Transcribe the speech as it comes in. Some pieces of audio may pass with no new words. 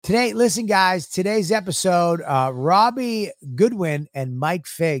Today, listen, guys, today's episode, Robbie Goodwin and Mike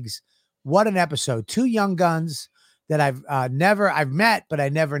Figs. What an episode. Two young guns that I've met, but I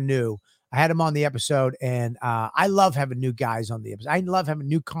never knew. I had them on the episode, and I love having new guys on the episode. I love having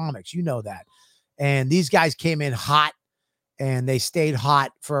new comics. You know that. And these guys came in hot, and they stayed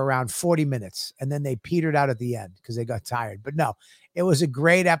hot for around 40 minutes, and then they petered out at the end because they got tired. But no, it was a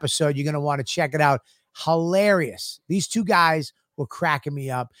great episode. You're going to want to check it out. Hilarious. These two guys were cracking me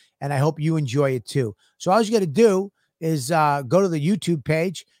up, and I hope you enjoy it too. So all you got to do is go to the YouTube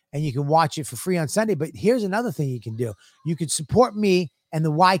page, and you can watch it for free on Sunday. But here's another thing you can do. You can support me and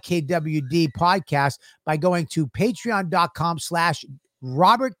the YKWD podcast by going to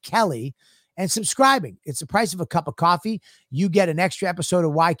patreon.com/Robert Kelly and subscribing. It's the price of a cup of coffee. You get an extra episode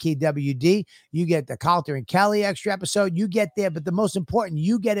of YKWD. You get the Calter and Kelly extra episode. You get there, but the most important,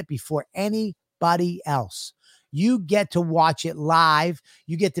 you get it before anybody else. You get to watch it live.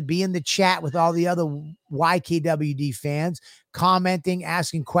 You get to be in the chat with all the other YKWD fans, commenting,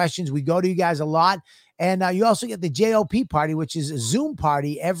 asking questions. We go to you guys a lot. And you also get the JOP party, which is a Zoom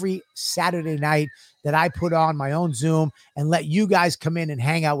party every Saturday night that I put on my own Zoom and let you guys come in and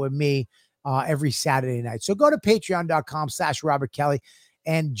hang out with me every Saturday night. So go to patreon.com/Robert Kelly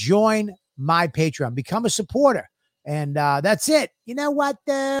and join my Patreon. Become a supporter. And that's it. You know what?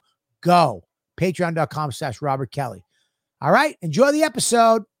 Go. Patreon.com/Robert Kelly. All right. Enjoy the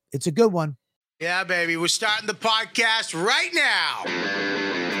episode. It's a good one. Yeah, baby. We're starting the podcast right now.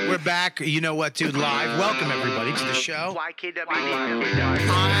 We're back. You know what, dude? Live. Welcome, everybody, to the show. YKWD.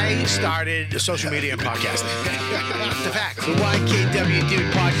 I started social media and podcasting. The fact. The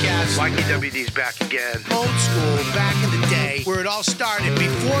YKWD podcast. YKWD's back again. Old school, back in the day, where it all started,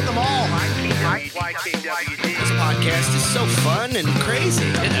 before them all. YKWD. This podcast is so fun and crazy.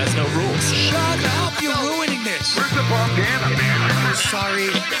 It has no rules. Shut up. You're ruining this. Where's the bandana, man? I'm sorry.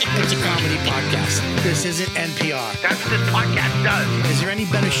 It's a comedy podcast. This isn't NPR. That's what this podcast does. Is there any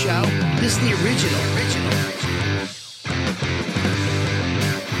better show? This is the original.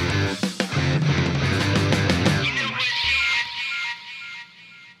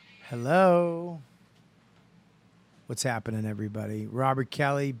 Hello. What's happening, everybody? Robert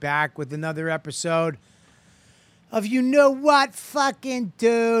Kelly back with another episode of You Know What, fucking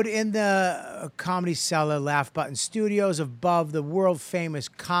dude, in the Comedy Cellar, Laugh Button Studios above the world-famous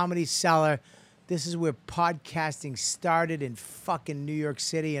Comedy Cellar. This is where podcasting started in fucking New York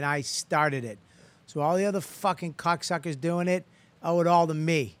City, and I started it. So all the other fucking cocksuckers doing it owe it all to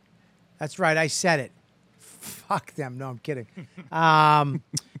me. That's right, I said it. Fuck them. No, I'm kidding.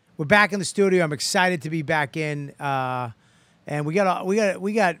 We're back in the studio. I'm excited to be back in, and we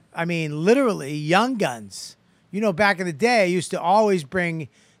got. I mean, literally young guns. You know, back in the day, I used to always bring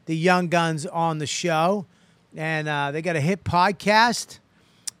the young guns on the show, and they got a hit podcast.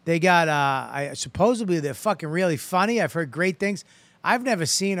 They got, supposedly they're fucking really funny. I've heard great things. I've never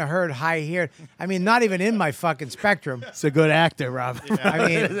seen or heard high here. I mean, not even in my fucking spectrum. It's a good actor, Rob. I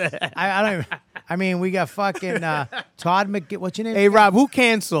mean, I don't even, I mean, we got fucking Todd what's your name? Hey, Rob, who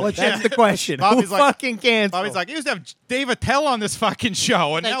canceled? That's the question. Bobby's Who like- fucking canceled? Bobby's like, he used to have Dave Attell on this fucking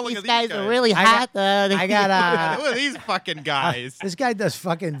show, and now look at these guys. are really I hot. I got Look at these fucking guys. this guy does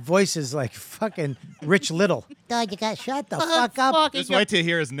fucking voices like fucking Rich Little. Dog, you got Shut the fuck up. Just wait till you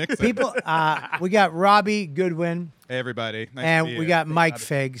hear his Nixon. People, we got Robbie Goodwin, Hey, everybody. Nice to and be we here. got Mike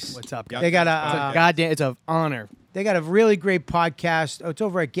Figs. What's up, guys? They got Goddamn, it's an honor. they got a really great podcast. Oh, it's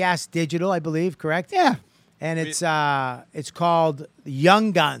over at Gas Digital, I believe, correct? Yeah. And it's called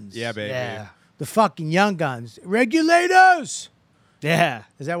Young Guns. Yeah, baby. Yeah. The fucking Young Guns. Regulators. Yeah.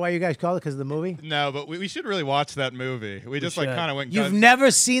 Is that why you guys call it? Because of the movie? No, but we should really watch that movie. We just like should. kind of went. You've guns.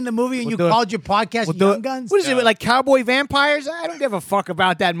 never seen the movie and We'll you do it. called your podcast We'll do Young it. Guns? What is Yeah. it, like cowboy vampires? I don't give a fuck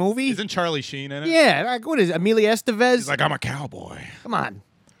about that movie. Isn't Charlie Sheen in it? Yeah. Like, what is it, Amelia Estevez? He's like, I'm a cowboy. Come on.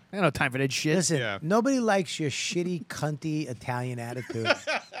 I got no time for that shit. Listen, Yeah. nobody likes your shitty, cunty Italian attitude.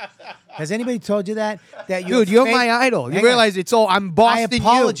 Has anybody told you that? That Dude, you're my idol. You Hang on. realize it's all, I'm Boston. I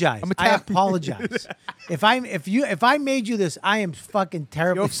apologize. I'm I Italian. apologize. If I made you this, I am fucking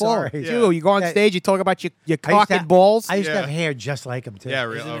terribly You're sorry. sorry. Dude, you go on That- stage, you talk about your I used cock to- and balls. I used to Yeah. have hair just like him too. Yeah,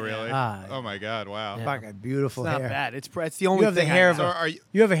 really? Oh, really? Ah. Oh my God! Wow. Fucking beautiful It's not hair. bad. It's the only You have the thing hair I of So a, are you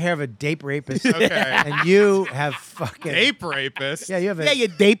you have a hair of a dape rapist, okay? and you have fucking Ape rapist. Yeah, you have a Yeah, you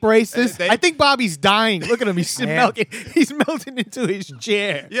dape racist. Dape- I think Bobby's dying. Look at him. He's Man. melting. He's melting into his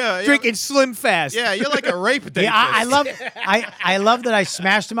chair. Yeah, Drinking Slim Fast. Yeah, you're like a rape rapist. Yeah, I love that I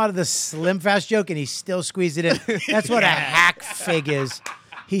smashed him out of the Slim Fast joke and he still squeezed it in. That's what a hack fig is.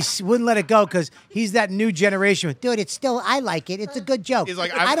 He wouldn't let it go because he's that new generation. Dude, it's still, I like it. It's a good joke. He's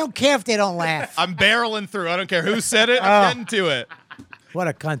like, I don't care if they don't laugh. I'm barreling through. I don't care who said it. I'm getting to it. What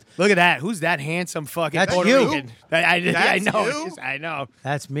a cunt. Look at that. Who's that handsome fucking That's Puerto you. Rican? I That's know. you? I know.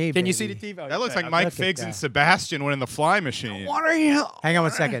 That's me. Can you see the baby. TV? That looks like Mike Look at Figs that. and Sebastian winning the fly machine. What are you? Hang on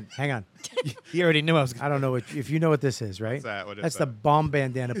one second. Hang on. You already knew I was. I don't know if you know what this is, right? What's that? What is That's the that? bomb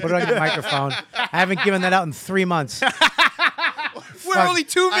bandana. Put it on your microphone. I haven't given that out in 3 months. We're Fuck. only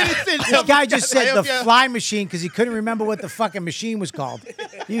 2 minutes in. This guy just I said hope the you- fly machine because he couldn't remember what the fucking machine was called.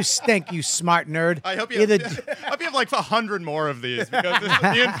 You stink, you smart nerd. I hope you, Either I hope you have like 100 more of these because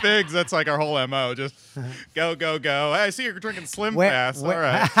me and Figs, that's like our whole MO. Just go, go, go. Hey, I see you're drinking Slim Fast. All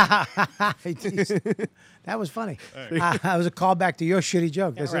right. That was funny. That was a callback to your shitty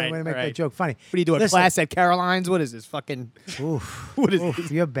joke. That's the only way to make that joke funny. What are you doing? Listen. Class at Caroline's? What is this? Fucking. Oof. What is Oof,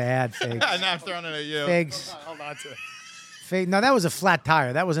 this? you're bad, Figs. Now I'm throwing it at you. Figs. Hold on to it. Figs. No, that was a flat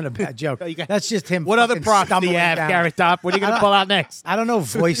tire. That wasn't a bad joke. You got- That's just him. What other fucking props do stumbling you have, down. Carrot Top? What are you going to pull out next? I don't know,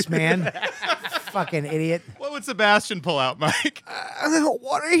 voice man. Fucking idiot. What would Sebastian pull out, Mike?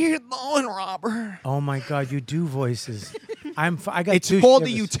 What are you doing, Robert? Oh my God, you do voices. I got. It's two called the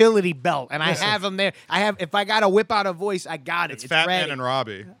shivers. utility belt, and Listen. I have them there. If I got to whip out a voice, I got it. It's Fat ready. Man and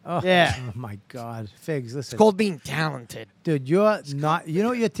Robbie. Oh, Yeah. Oh my God, Figs. Listen. It's called being talented. Dude, you're not. You know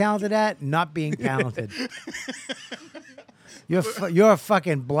what you're talented at? Not being talented. You're a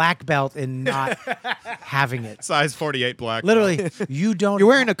fucking black belt in not having it. Size 48 black. Literally, you don't. You're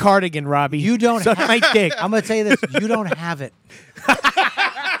wearing a cardigan, Robbie. You don't. Suck my dick. I'm gonna tell you this. You don't have it.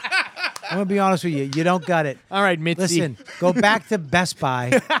 I'm gonna be honest with you. You don't got it. All right, Mitzi. Listen, go back to Best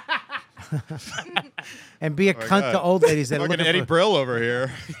Buy and be a cunt God. to old ladies that are Fucking looking Eddie for. Brill over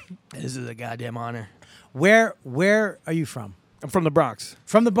here. This is a goddamn honor. Where are you from? I'm from the Bronx.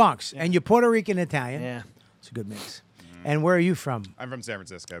 From the Bronx, and you're Puerto Rican Italian. Yeah. It's a good mix. And where are you from? I'm from San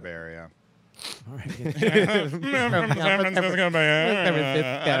Francisco Bay Area. All right. I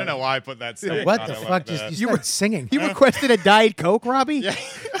don't know why I put that. saying What on the it fuck? like Just that. you started singing. You requested a Diet Coke, Robbie? Yeah.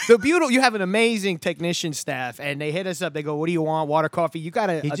 You have an amazing technician staff, and they hit us up. They go, "What do you want? Water, coffee?" You got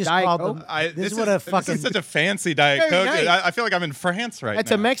a He just Diet called Coke? them. This is what a fucking. This is such a fancy Diet Very Coke. nice. I feel like I'm in France right That's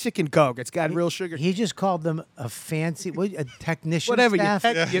now. a Mexican Coke. It's got real sugar. He just called them a fancy, a technician Whatever. staff.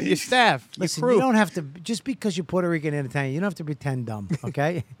 Your staff. Your Listen, crew. you don't have to. Just because you're Puerto Rican and Italian, you don't have to pretend dumb.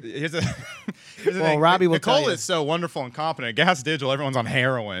 Okay. Here's the here's the Well, thing. Robbie will Nicole tell you. is so wonderful and competent. Gas Digital, everyone's on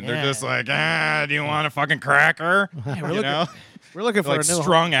heroin. Yeah. They're just like, do you want a fucking cracker? You know? We're looking for Like a new.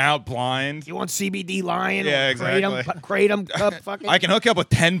 strung out, blind. You want CBD Lion? Yeah, or exactly. Kratom cup. Fucking. I can hook you up with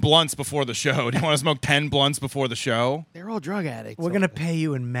 10 blunts before the show. Do you want to smoke 10 blunts before the show? They're all drug addicts. We're gonna pay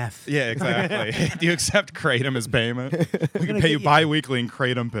you in meth. Yeah, exactly. Do you accept Kratom as payment? We can pay you get you- bi-weekly in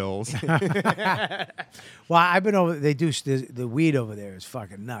Kratom pills. Well, I've been over. They do the weed over there is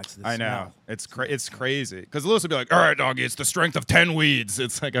fucking nuts. The I know. smell. It's crazy. Because Lewis would be like, all right, doggy, it's the strength of 10 weeds.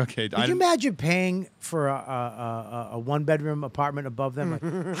 It's like, okay. Could you imagine paying for a one-bedroom apartment above them, like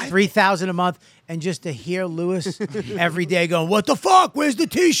 $3,000 a month, and just to hear Lewis every day going, "What the fuck? Where's the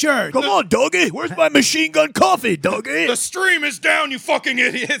T-shirt? Come on, doggy. Where's my machine gun coffee, doggy? The stream is down, you fucking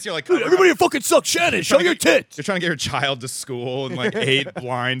idiots. You're like, Everybody fucking suck Shannon. Show your tits. You're trying to get your child to school and like 8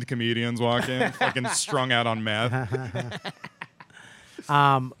 blind comedians walk in, fucking strung out on meth.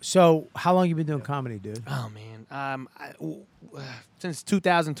 So, how long you been doing comedy, dude? Oh man. Since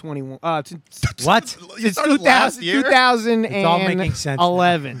 2021. What? You started last year? 2011.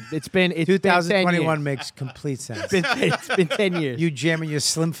 sense. It's been 2021 makes complete sense. It's been 10 years. You jamming your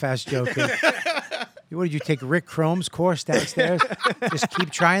Slim Fast joke. What did you take Rick Chrome's course downstairs? Just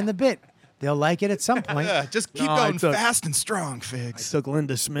keep trying the bit. They'll like it at some point. Yeah, just keep No, going I took- fast and strong, Figs. took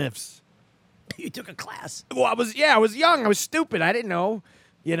Linda Smith's. You took a class. Well, I was young. I was stupid. I didn't know.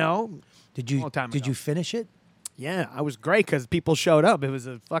 You know. Did you Long time did ago. you finish it? Yeah, I was great because people showed up. It was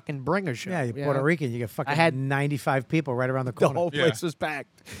a fucking bringer show. Yeah, you're Puerto Rican. You get fucking I had 95 people right around the The corner. whole Yeah. place was packed.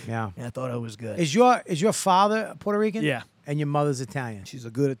 Yeah. And I thought it was good. Is your father Puerto Rican? Yeah. And your mother's Italian. She's a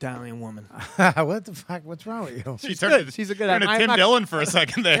good Italian woman. What the fuck? What's wrong with you? She's good. She's a good- Turned to I'm Tim not- Dillon for a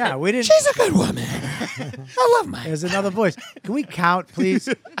second there. Yeah, we didn't. She's a good woman. I love my. There's another voice. Can we count, please?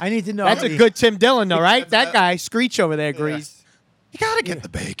 I need to know. That's a good Tim Dillon, though, right? That guy, Screech over there, agrees. You gotta get the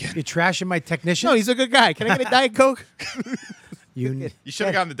bacon. You're trashing my technician. No, he's a good guy. Can I get a Diet Coke? You You should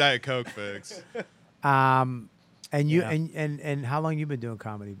have gotten the Diet Coke, Figs. and you Yeah. and how long you been doing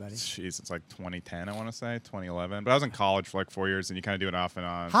comedy, buddy? Jeez, it's like 2010, I want to say, 2011. But I was in college for like 4 years, and you kind of do it off and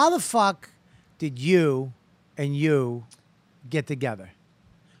on. How the fuck did you and you get together?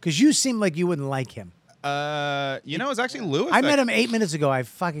 Because you seem like you wouldn't like him. You know, it's actually Lewis. I that- met him 8 minutes ago. I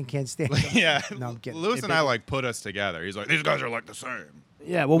fucking can't stand him. Yeah, No, I'm kidding. Lewis and I like put us together. He's like, these guys are like the same.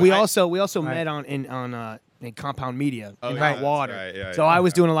 Yeah. Well, we I- also Right. met on in Compound Media in yeah, Hot that's Water. right. Yeah, So yeah. I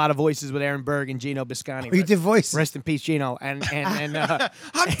was doing a lot of voices with Aaron Berg and Gino Biscani. Oh, you did voice. Rest in peace, Gino. And I'm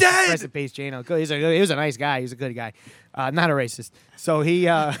Rest dead. in peace, Gino. He was a nice guy. He's a good guy. Not a racist. So he,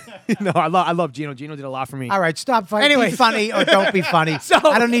 no, I love Gino. Gino did a lot for me. All right, stop fighting. Anyway. Be funny or don't be funny. So-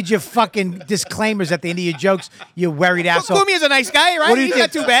 I don't need your fucking disclaimers at the end of your jokes, you worried asshole. Gloomy is a nice guy, right? What do you He's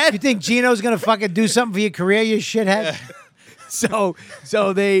think? not too bad. You think Gino's gonna fucking do something for your career, you shithead?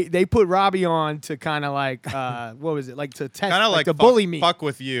 So they put Robbie on to kind of like what was it like to test Kind of like to bully me fuck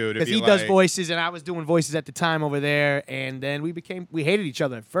with you to because be he like, does voices and I was doing voices at the time over there, and then we hated each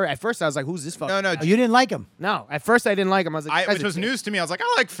other. At first I was like, who's this fuck? No, Oh, you didn't like him. No, at first I didn't like him. I was like, which was news to me. I was like,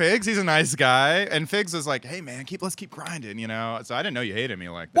 I like Figs. He's a nice guy. And Figs was like, hey man, let's keep grinding, you know. So I didn't know you hated me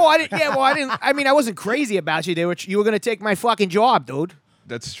like that. Well, I didn't. Yeah, well, I didn't. I mean, I wasn't crazy about you. You were gonna take my fucking job, dude.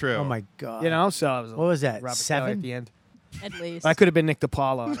 That's true. Oh my god. You know. So I was. What was that? Robert 7? Kelly at the end. At least. I could have been Nick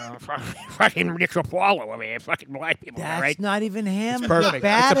DiPaolo. Fucking Nick DiPaolo. I mean, fucking white people, That's right? not even him. Perfect. You're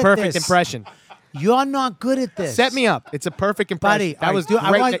bad It's a perfect at this. impression. You're not good at this. Set me up. It's a perfect impression. Buddy, That was all right,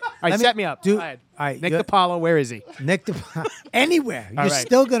 great. I want- Nick. All right, let me- set me up. do- Go ahead. all right, Nick you're- DiPaolo, where is he? Nick anywhere. You're All right.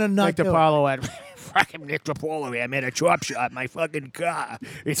 still gonna not Nick do it. DiPaolo at fucking Nick DiPaolo. I'm at a chop shop. My fucking car.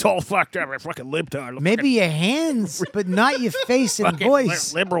 It's all fucked up. I fucking libtard. Maybe your hands, but not your face and fucking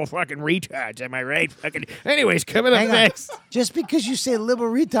voice. liberal fucking retards. Am I right? Fucking. Anyways, coming up Hang on. next. Just because you say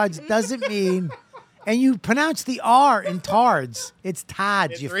liberal retards doesn't mean, and you pronounce the R in tards. It's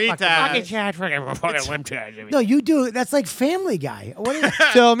tards. It's you fucking- retards. Fucking chat. Fucking libtards. No, you do. That's like Family Guy. What is,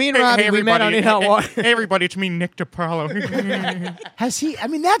 So me and Robbie, we met on In Hot Water. Hey everybody, it's me, Nick DiPaolo. has he? I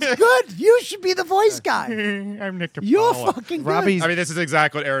mean, that's good. You should be the voice guy. I'm Nick DiPaolo. You're fucking good. Robbie's I mean, this is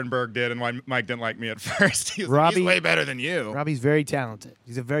exactly what Aaron Berg did, and why Mike didn't like me at first. He's Robbie- way better than you. Robbie's very talented.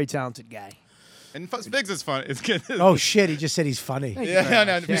 He's a very talented guy. And Figs is fun. It's good. Oh shit! He just said he's funny. yeah,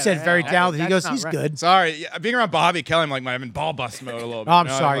 no, You said very talented. He that's goes, not he's right. good. Sorry, yeah, being around Bobby Kelly, I'm in ball bust mode a little bit. Oh, I'm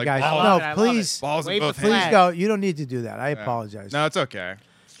you know? sorry, Like, guys. balls- I love No, it, I love please, balls in Wave both the hands. please flag. go. You don't need to do that. I apologize. No, it's okay.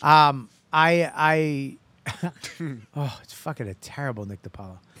 Oh, it's fucking a terrible Nick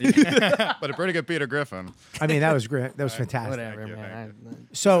DiPaolo. But a pretty good Peter Griffin. I mean, that was great. That was fantastic. Whatever, you, man.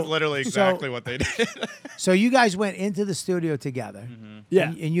 So Literally exactly what they did. So you guys went into the studio together. Yeah.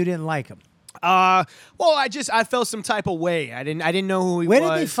 And you didn't like him. Well, I felt some type of way. I didn't know who he Where was.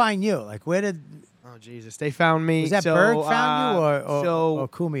 did they find you? Like, where did Oh Jesus, they found me. was that so, Berg found you or so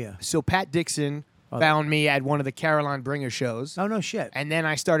Cumia? so Pat Dixon found me at one of the Caroline Bringer shows. Oh no shit. And then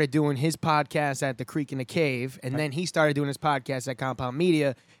I started doing his podcast at the Creek in the Cave, and then he started doing his podcast at Compound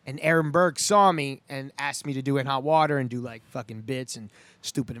Media. And Aaron Berg saw me and asked me to do In Hot Water and do like fucking bits and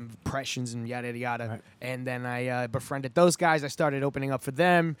stupid impressions and yada yada. Right. And then I befriended those guys. I started opening up for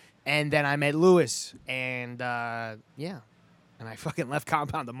them, and then I met Lewis, and yeah. And I fucking left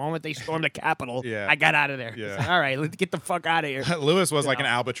Compound the moment they stormed the Capitol. Yeah. I got out of there. Yeah. It's like, all right, let's get the fuck out of here. Lewis was like an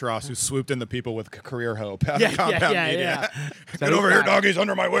albatross who swooped into people with career hope. Out of Yeah, Compound yeah, Media. So Get he over here, got- doggies,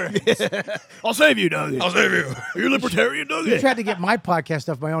 under my wings. I'll save you, Doug. I'll save you. Are you libertarian, Doug? You tried to get my podcast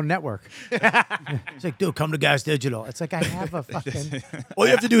off my own network. It's like, dude, come to Gas Digital. It's like I have a fucking. All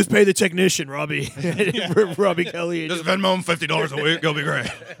you have to do is pay the technician, Robbie. Robbie Kelly. Just Venmo him $50 a week. It'll be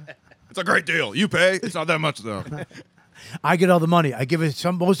great. It's a great deal. You pay. It's not that much though. I get all the money. I give it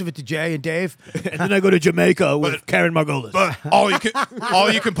most of it to Jay and Dave. And then I go to Jamaica with Karen Margolis. But all you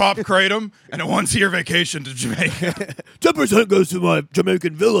can pop kratom and a 1-year vacation to Jamaica. 10% goes to my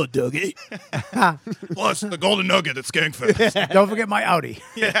Jamaican villa, Dougie. Plus the golden nugget at Skankfest. Don't forget my Audi.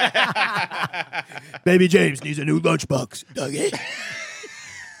 Baby James needs a new lunchbox, Dougie.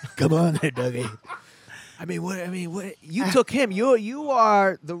 Come on there, Dougie. I mean, what? You took him. You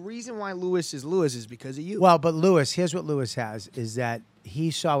are the reason why Lewis is because of you. Well, but Lewis, here's what Lewis has is that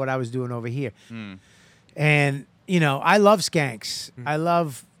he saw what I was doing over here. And, you know, I love Skanks. I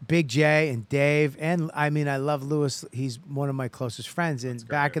love Big J and Dave. And I mean, I love Lewis. He's one of my closest friends. And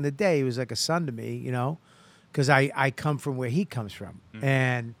back in the day, he was like a son to me, you know, because I come from where he comes from.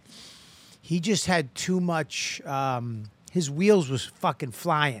 And he just had too much, his wheels was fucking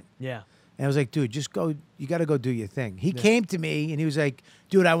flying. yeah. And I was like, dude, just go. You got to go do your thing. He came to me and he was like,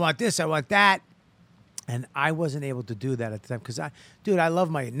 dude, I want this. I want that. And I wasn't able to do that at the time because I love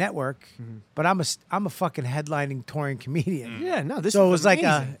my network, but I'm a fucking headlining touring comedian. Yeah. No. This. So is it was like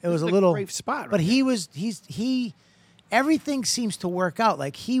amazing. it was This a is little great spot. But right he everything seems to work out.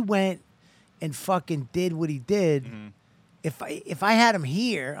 Like he went and fucking did what he did. If I had him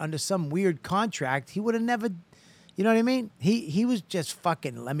here under some weird contract, he would have never. You know what I mean? He was just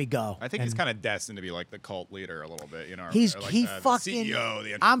fucking let me go. I think he's And kind of destined to be like the cult leader a little bit, you know. he's or like he the fucking.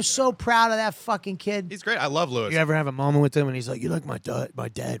 CEO. I'm so proud of that fucking kid. He's great. I love Lewis. You ever have a moment with him and he's like, "You like my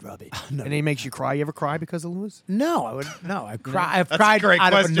dad, Robbie," and he makes you cry? You ever cry because of Lewis? No, I would no. I cry. I've That's a cried great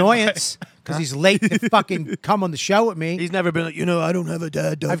out of question, annoyance because he's late to fucking come on the show with me. He's never been like, I don't have a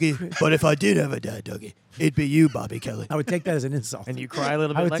dad, Dougie, but if I did have a dad, Dougie, it'd be you, Bobby Kelly. I would take that as an insult. And you cry a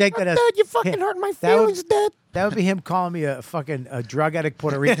little bit. I would like, take that as Dad, you fucking hurt my that would- feelings, Dad. That would be him calling me a fucking drug addict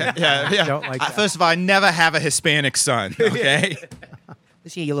Puerto Rican. Yeah. Don't like that. First of all, I never have a Hispanic son. Okay.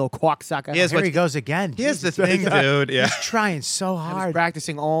 This here, you little cocksucker. Here's Here what- he goes again. Here's the Jesus. thing, dude. Yeah. He's trying so I was hard.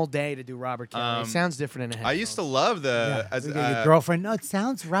 practicing all day to do Robert Kelly. It sounds different in a head. I used to love the. Yeah. as, Look at your girlfriend. No, it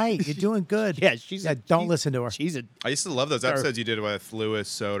sounds right. You're doing good. Yeah, she's. Don't listen to her. She's a. I used to love those episodes you did with Lewis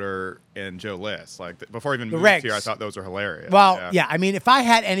Soder and Joe List. Like before I even The moved Regs. here, I thought those were hilarious. Well, yeah. I mean, if I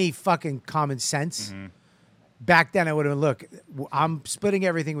had any fucking common sense back then, I would have been, look, I'm splitting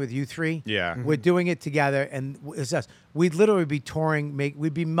everything with you three. Yeah. We're doing it together, and it's us. We'd literally be touring.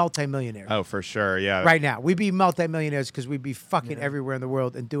 We'd be multimillionaires. Oh, for sure. Yeah. Right now. We'd be multimillionaires because we'd be fucking everywhere in the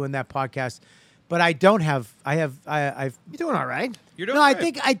world and doing that podcast. But I don't have. I've. You're doing all right. You're doing No, I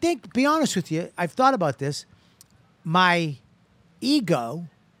great. think. Be honest with you. I've thought about this. My ego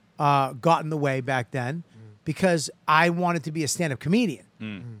got in the way back then because I wanted to be a stand-up comedian,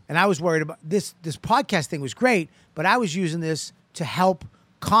 and I was worried about this. This podcast thing was great, but I was using this to help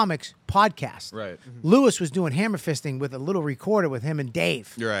comics podcast. Right. Lewis was doing hammer fisting with a little recorder with him and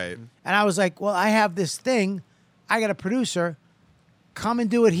Dave. You're right. And I was like, well, I have this thing. I got a producer. Come and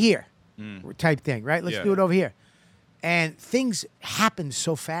do it here type thing, right? Let's Yeah. do it over here. And things happen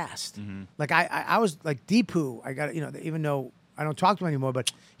so fast. Like I was like Deepu. I got, even though I don't talk to him anymore,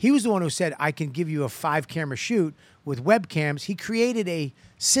 but he was the one who said, I can give you a 5-camera shoot with webcams. He created a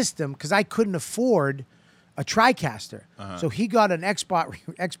system because I couldn't afford a TriCaster. So he got an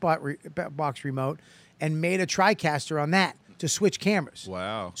Xbox remote and made a TriCaster on that to switch cameras.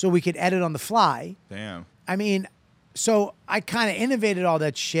 Wow. So we could edit on the fly. Damn. I mean, so I kind of innovated all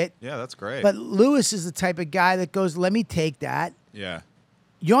that shit. Yeah, that's great. But Lewis is the type of guy that goes, let me take that. yeah.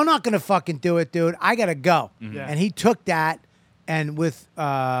 You're not going to fucking do it, dude. I got to go. Yeah. And he took that and with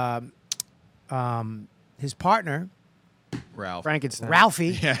his partner, Ralph. Frankenstein.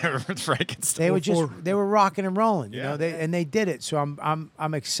 Ralphie, Yeah, Frankenstein. they were rocking and rolling, Yeah. they did it. So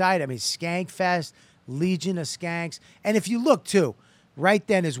I'm excited. I mean, Skankfest, Legion of Skanks. And if you look too, right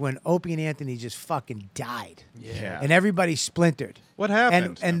then is when Opie and Anthony just fucking died. Yeah. And everybody splintered. What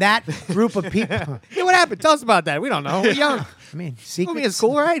happened? And that group of people, Yeah, what happened? Tell us about that. We don't know. We're young. I mean, Put me in secrets,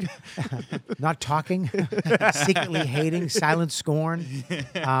 school, right? not talking, secretly hating, silent scorn.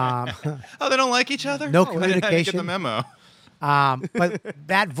 Oh, they don't like each other? No I didn't get communication. the memo. But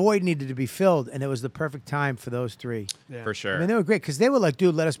that void needed to be filled, and it was the perfect time for those three. Yeah. For sure. I mean, they were great because they were like,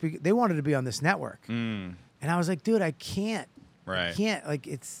 dude, let us be. They wanted to be on this network. Mm, And I was like, dude, I can't. I right. can't. Like,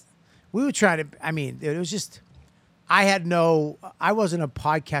 we were trying to, I mean, dude, it was just, I wasn't a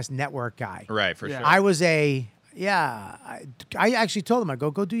podcast network guy. Right, for Yeah. sure. I was I actually told him, I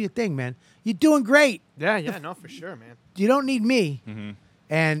go do your thing, man. You're doing great. Yeah, no, for sure, man. You don't need me. Mm-hmm.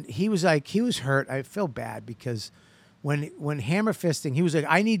 And he was like, he was hurt. I feel bad because when hammer fisting, he was like,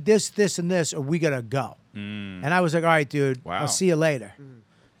 I need this, this, and this, or we gotta go. And I was like, all right, dude, Wow. I'll see you later.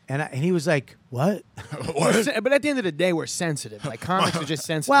 And he was like, what? But at the end of the day, we're sensitive. Like comics are just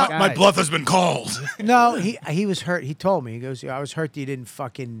sensitive. Well, guys. has been called. No, he was hurt. He told me, he goes, I was hurt that you didn't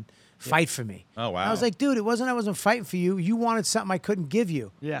fucking fight for me. Oh, wow. And I was like, dude, I wasn't fighting for you. You wanted something I couldn't give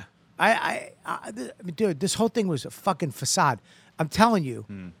you. Yeah. I mean, dude, this whole thing was a fucking facade. I'm telling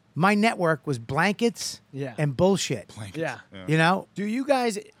you, my network was blankets Yeah. and bullshit. Yeah. You know? Do you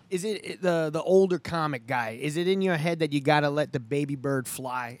guys? Is it the older comic guy? Is it in your head that you gotta let the baby bird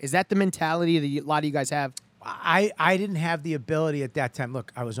fly? Is that the mentality that a lot of you guys have? I didn't have the ability at that time.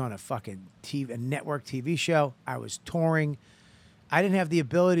 Look, I was on a fucking a network TV show. I was touring. I didn't have the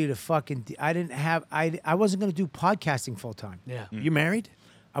ability to fucking. I wasn't going to do podcasting full time. Yeah. You married?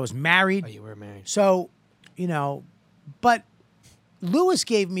 I was married. Oh, you were married. So, but Lewis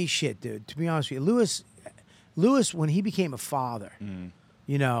gave me shit, dude. To be honest with you, Lewis, when he became a father,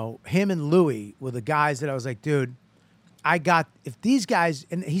 him and Louie were the guys that I was like, dude, if these guys,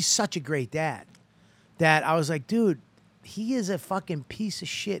 and he's such a great dad, that I was like, dude, he is a fucking piece of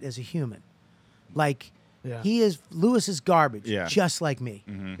shit as a human. Like, Yeah. Lewis is garbage, Yeah. just like me.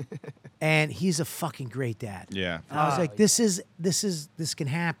 And he's a fucking great dad. Yeah. And I was like, this can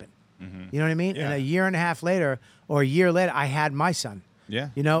happen. You know what I mean? Yeah. And a year and a half later, or a year later, I had my son. Yeah.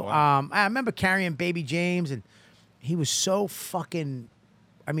 I remember carrying baby James, and he was so fucking,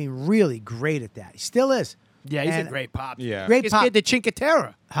 really great at that. He still is. Yeah, he's And- a great pop. Yeah. Great His pop. kid to Cinque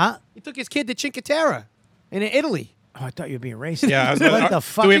Terre. Huh? He took his kid to Cinque Terre in Italy. Oh, I thought you were being racist. Yeah, I was what gonna, the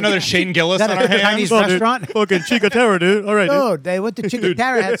fuck? do we have another Shane Gillis Is that on a our hands? Chinese restaurant? Fucking Cinque Terre, dude. All right, Dude, they went to Cinque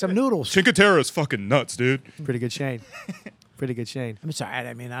Terre, had some noodles. Cinque Terre is fucking nuts, dude. Pretty good Shane. Pretty good Shane. I'm sorry.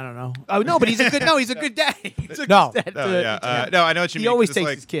 I mean, I don't know. Oh no, but he's a good. No, he's a good dad. He's a No. good dad No, to- yeah, no, I know what you He mean. always 'cause takes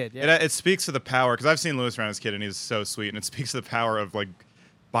it's his kid, yeah. It speaks to the power because I've seen Lewis around his kid, and he's so sweet, and it speaks to the power of like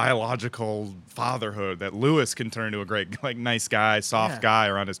biological fatherhood that Lewis can turn into a great, like, nice guy, soft Yeah. guy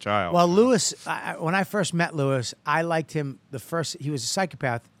around his child. Well, Lewis, when I first met Lewis, I liked him he was a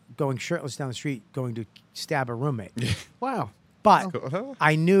psychopath going shirtless down the street, going to stab a roommate. Wow. But Cool.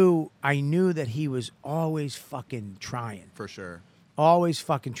 I knew that he was always fucking trying. For sure. Always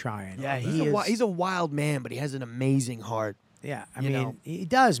fucking trying. Yeah, he is. he's a wild man, but he has an amazing heart. Yeah, I You mean, know. he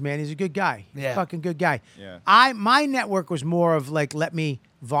does, man. He's a good guy. He's Yeah. a fucking good guy. Yeah. My network was more of like, let me,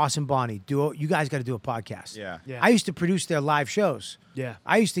 Voss and Bonnie, you guys got to do a podcast. Yeah. Yeah. I used to produce their live shows. Yeah.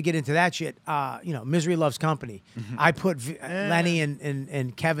 I used to get into that shit. Misery Loves Company. I put Lenny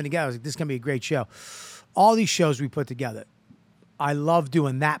and Kevin together. I was like, this is going to be a great show. All these shows we put together. I love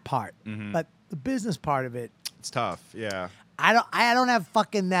doing that part. But the business part of it, It's tough. Yeah. I don't have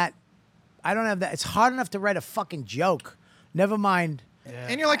fucking that. I don't have that. It's hard enough to write a fucking joke. Never mind.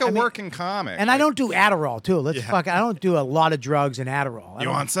 And you're like a working comic. And I don't do Adderall too. I don't do a lot of drugs and Adderall. I You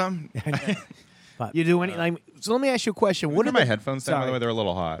don't- want some? You do any like? So let me ask you a question. What What are are my the headphones down? By the Sorry. way, they're a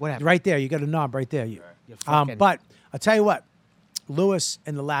little hot. What happened? Right there, you got a knob right there. You fucking- But I'll tell you what, Lewis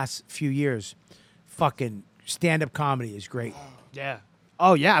in the last few years, fucking stand-up comedy is great. Yeah.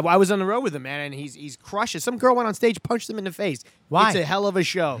 Oh yeah, I was on the road with him, man, and he's crushing. Some girl went on stage, punched him in the face. Why? It's a hell of a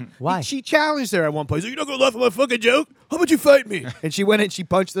show. Why? She challenged her at one point. She's like, "You're not gonna laugh at my fucking joke? How about you fight me?" And she went and she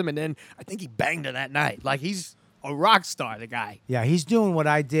punched him, and then I think he banged her that night. Like he's a rock star, the guy. Yeah, he's doing what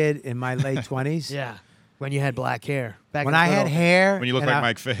I did in my late 20s. Yeah. When you had black hair. Back When in the I good had old days. hair. When you look and like I-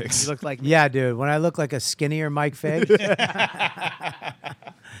 Mike Figgs. You look like Yeah, dude. When I look like a skinnier Mike Figg.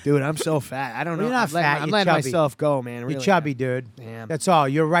 dude. I'm so fat. I don't know. You're not I'm letting- fat, I'm you're letting chubby. myself go, man. Really. You're chubby, dude. Damn. That's all.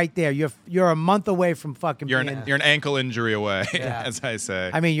 You're right there. You're a month away from fucking You're being. an ankle injury away, Yeah. as I say.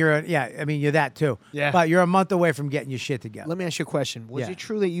 I mean, you're that too. Yeah. But you're a month away from getting your shit together. Let me ask you a question. Was Yeah. it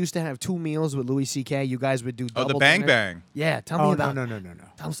true that you used to have 2 meals with Louis C.K.? You guys would do Oh, double the Bang dinner? Bang. Yeah, tell me Oh, about no.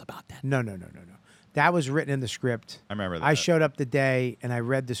 Tell us about that. No. That was written in the script. I remember that. I showed up the day and I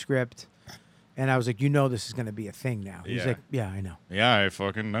read the script, and I was like, this is going to be a thing now. He's Yeah. like, yeah, I know. Yeah, I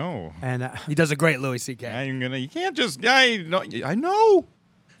fucking know. And He does a great Louis C.K. You can't just. I know.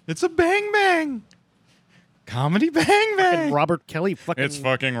 It's a Bang Bang. Comedy Bang Bang. Robert Kelly fucking. It's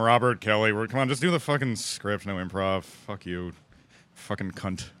fucking Robert Kelly. Come on, just do the fucking script. No improv. Fuck you. Fucking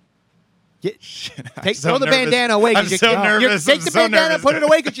cunt. Throw the bandana away. 'cause I'm you're so killing- nervous. Take I'm the so bandana, nervous. put it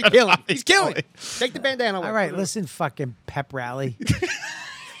away because you're killing. He's He's killing. killing. Take the bandana away. all right, listen, fucking pep rally.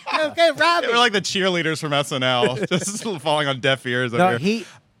 Okay, Robbie. They were like the cheerleaders from SNL, just falling on deaf ears. No, Over here.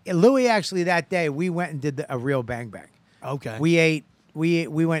 Louis actually that day we went and did a real Bang Bang. Okay. We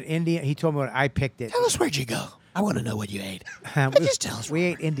went Indian. He told me what I picked it. Tell us where'd you go. I want to know what you ate. we, just tell us, we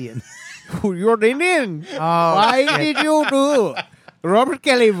ate Indian. You're Indian. Oh, Why did you do? Robert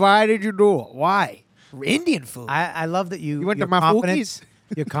Kelly, why did you do? Why? Indian food. I love that you went your to Mafuki's? confidence.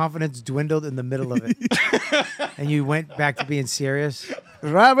 Your confidence dwindled in the middle of it, and you went back to being serious.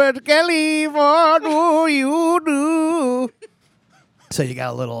 Robert Kelly, what do you do? So you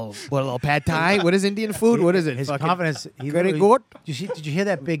got a little pad thai? What is Indian food? What is it? His Fucking- confidence. very good? Did you hear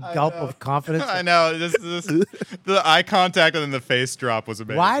that big gulp of confidence? I know. The eye contact and then the face drop was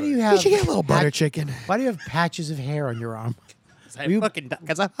amazing. Why do you have? You should get a little butter pat- chicken. Why do you have patches of hair on your arm?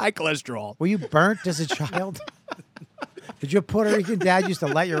 Because I have high cholesterol. Were you burnt as a child? Did your Puerto Rican dad used to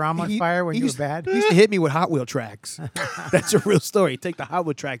light your arm on fire when you were bad? He used to hit me with Hot Wheel tracks. That's a real story. Take the Hot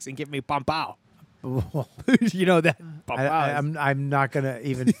Wheel tracks and give me pompao. You know that? I'm not gonna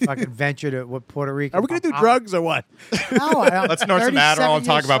even fucking venture to what Puerto Rican. Are we gonna do drugs or what? No, Let's snort some Adderall and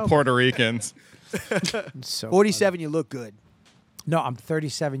talk about Puerto. Puerto Ricans. So 47, you look good. no, I'm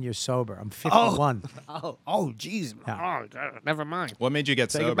 37 years sober. I'm 51. Oh, jeez. Yeah. Oh, never mind. What made you get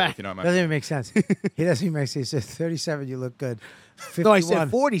it sober? back. If you don't Doesn't mind. even make sense. He doesn't even make sense. He says 37, you look good. 51, No, I said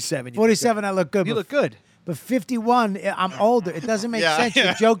 47. 47, I look good. You but- look good. But 51, I'm older. It doesn't make Yeah, sense. yeah.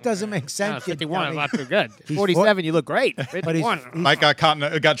 Your joke doesn't make sense. you 51 is dummy. not too good. He's 47, you look great. But he's, 51. Mike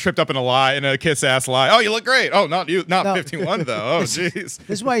got tripped up in a lie, in a kiss ass lie. Oh, you look great. Oh, not you, not No. 51 though. Oh, jeez. This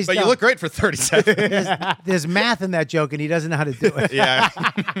is why he's But you dumb. look great for 37. There's math in that joke, and he doesn't know how to do it. Yeah.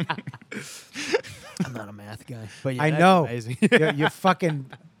 I'm not a math guy. But yeah, I that's know. amazing. You're fucking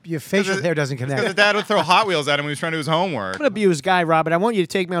your facial hair doesn't Because his connect. dad would throw Hot Wheels at him when he was trying to do his homework. I'm an abused guy, Robert. I want you to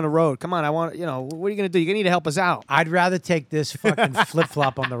take me on the road. Come on, I want, what are you going to do? You're going to need to help us out. I'd rather take this fucking flip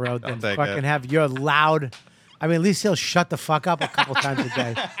flop on the road than take fucking it. have your loud. I mean, at least he'll shut the fuck up a couple times a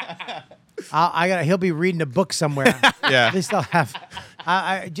day. He'll be reading a book somewhere. Yeah. At least I'll have.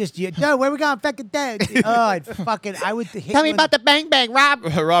 No, where we going? Fucking dead. Oh, I would hit Tell me you in about the bang bang, Rob.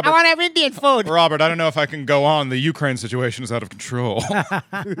 Robert. I want to have Indian food. Robert, I don't know if I can go on. The Ukraine situation is out of control.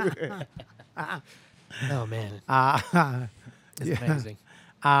 Oh, man. the. It's amazing.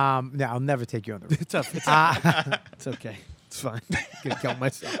 No, I'll never take you on the road. It's okay. It's fine. I'm going to kill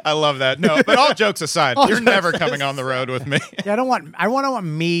myself. I love that. No, but all jokes aside, All you're jokes never coming on the road with me. Yeah, I want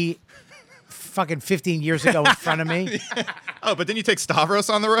me fucking 15 years ago in front of me. Oh, but then you take Stavros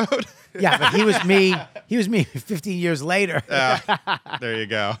on the road? Yeah, but he was me. He was me 15 years later. There you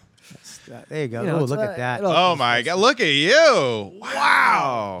go. There you go. You know, Oh, it's, look at that. Oh my God! Look at you!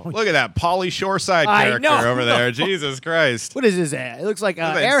 Wow! Look at that Pauly Shoreside I character know. over there. Jesus Christ! What is this ad? It looks like Look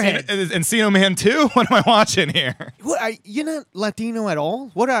at that. Airhead. Encino Man 2? What am I watching here? You're not Latino at all?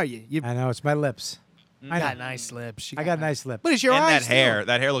 What are you? You I know, it's my lips. I got know. nice lips. I got nice lips. But it's your And eyes. that hair.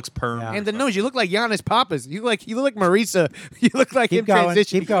 That hair looks perm. Yeah. And the nose. You look like Giannis Papas. You look like Marisa. You look like Keep him going. transitioning.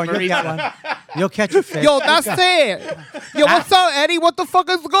 Keep going. from You'll get Marisa. one. You'll catch a fish. Yo, Keep that's going. it. Yo, what's up, Eddie? What the fuck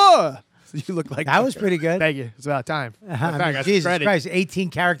is good? You look like That was pretty good. Thank you. It's about time. In I fact, mean, that's Jesus credit. Christ, 18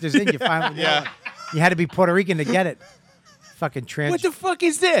 characters in, you finally know Yeah. it. You had to be Puerto Rican to get it. Fucking trans. What the fuck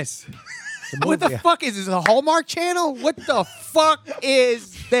is this? What the movie. fuck is this? A Hallmark channel? What the fuck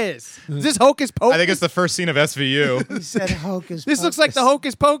is this? Is this Hocus Pocus? I think it's the first scene of SVU. He said hocus This looks like the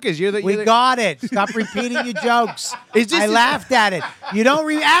pocus. Hocus Pocus. We got it. Stop repeating your jokes. Is this- I laughed at it. You don't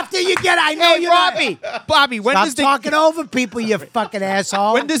after you get it. I know Hey, you're not- Bobby, when Stop does the talking over people, you fucking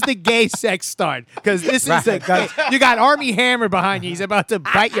asshole. when does the gay sex start? Because this Right, is you got Army Hammer behind you. He's about to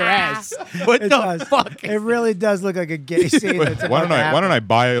bite your ass. What It the does. fuck? It really does look like a gay scene. that's Why about don't to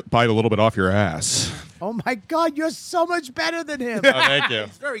I happen. bite a little bit off your ass? Oh my God, you're so much better than him. Oh, thank you.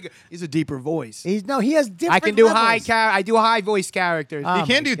 It's very good. He's a deeper voice. He has different I can do levels. I do high voice characters. Oh You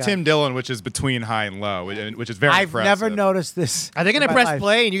can my do God. Tim Dillon, which is between high and low, which is very I've impressive. never noticed this. Are they gonna in my press life.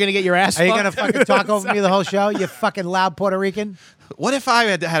 play and you're gonna get your ass? Are you fucked? gonna fucking talk over me the whole show? You fucking loud Puerto Rican. What if I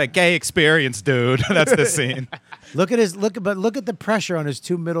had a gay experience, dude? That's the scene. Look at the pressure on his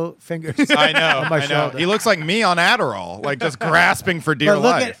two middle fingers. I know. On my I know. shoulder. He looks like me on Adderall, like just grasping for dear But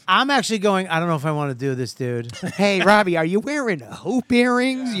look life. I'm actually going. I don't know if I want to do this, dude. Hey, Robbie, are you wearing hoop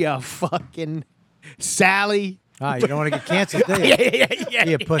earrings? You fucking Sally. Ah, you don't want to get canceled, do you? yeah.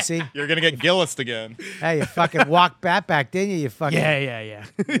 You pussy. You're gonna get Gillis again. Hey, you fucking walked back, didn't you? You fucking, Yeah.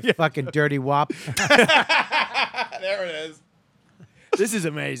 you fucking dirty wop. There it is. This is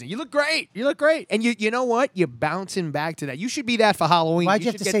amazing. You look great. And you know what? You're bouncing back to that. You should be that for Halloween. Why'd you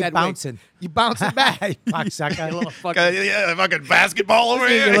have should to get say that wig. bouncing? You bouncing back. You cocksucker. You little fucking. Yeah, fucking basketball over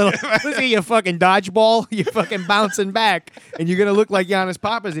Look at here. your look at your fucking dodgeball. You're fucking bouncing back, and you're gonna look like Giannis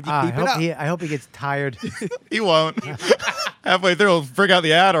Papas if you I keep it up. hope he gets tired. He won't. Halfway through, he'll freak out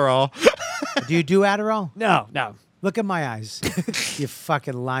the Adderall. Do you do Adderall? No. Look at my eyes. You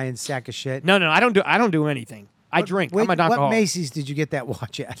fucking lying sack of shit. No. I don't do anything. I drink. I'm an What alcoholic. Macy's did you get that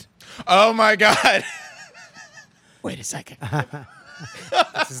watch at? Oh my God. Wait a second.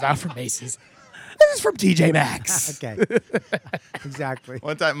 This is not from Macy's. This is from TJ Maxx. Okay. Exactly.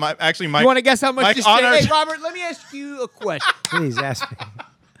 One time, Mike. You want to guess how much Mike this on our- Hey, Robert, let me ask you a question. Please ask me.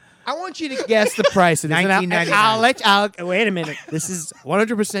 I want you to guess the price of this. And $19.99. I'll wait a minute. This is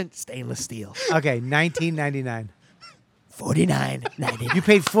 100% stainless steel. Okay, $19.99. $49.99. You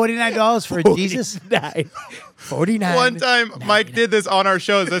paid $49 for a Jesus? $49. One time, Mike did this on our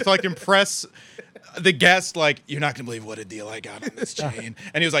shows just to like impress the guest. Like, you're not gonna believe what a deal I got on this chain.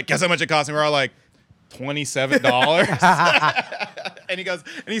 And he was like, "Guess how much it cost?" And we're all like, $27. And he goes,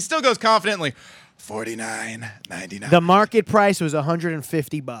 and he still goes confidently, $49.99. The market price was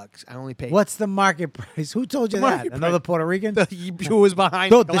 $150. I only paid. What's the market price? Who told you The that? market Another price. Puerto Rican? Who was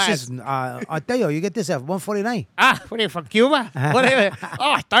behind Dude, the this glass? is, I tell you, you get this at $149. What are you from Cuba? What are you?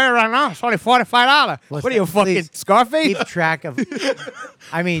 Oh, I tell you right now, it's only $45. What's What are you, that? fucking Please, Scarface? Keep track of,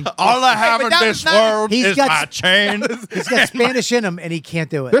 I mean, All I have but in that this is not- world He's is got- my chain. he's got Spanish in him and he can't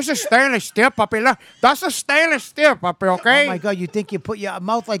do it. This is stainless steel, puppy. Look, that's a stainless steel, puppy. Okay. Oh my God, you think you put your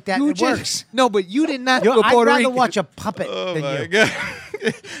mouth like that You and it just- works. No, but you did not Yo, go I'd Puerto rather Rican. watch a puppet Oh than my you. God.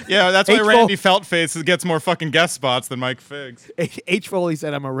 Yeah, that's why H-Roll. Randy Feltface gets more fucking guest spots than Mike Figs. H. Foley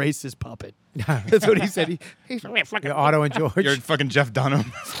said I'm a racist puppet. That's what he said. He's fucking. You're Otto and George. You're fucking Jeff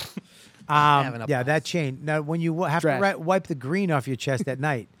Dunham. having a Yeah, blast. that chain. Now, when you have Trash. to wipe the green off your chest at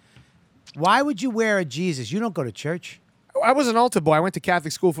night, why would you wear a Jesus? You don't go to church. I was an altar boy. I went to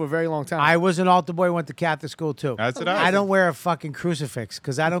Catholic school for a very long time. I was an altar boy. Went to Catholic school too. That's what I don't wear a fucking crucifix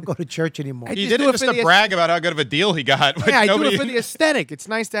because I don't go to church anymore. I He just did do it it just for to the- brag about how good of a deal he got. which yeah, I do nobody- it for the aesthetic. It's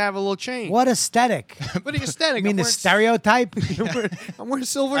nice to have a little chain. What aesthetic? For the aesthetic. I mean, I'm the wearing- stereotype. I'm wearing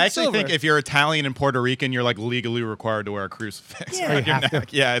silver I and actually silver. think if you're Italian and Puerto Rican, you're like legally required to wear a crucifix Yeah, on you your have to.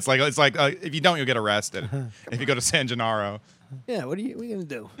 neck. Yeah, it's like if you don't, you'll get arrested. If you go to San Gennaro. Yeah, what are you gonna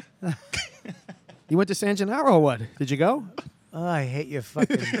do? You went to San Gennaro or what? Did you go? Oh, I hate your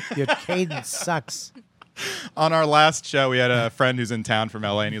fucking. Your cadence sucks. On our last show, we had a friend who's in town from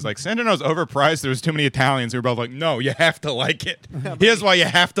LA, and he's like, San Gennaro's overpriced. There's too many Italians. We were both like, no, you have to like it. Here's why you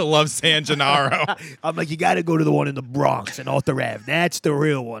have to love San Gennaro. I'm like, you got to go to the one in the Bronx and Arthur Ave. That's the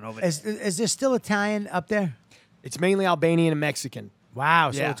real one over there. Is there still Italian up there? It's mainly Albanian and Mexican.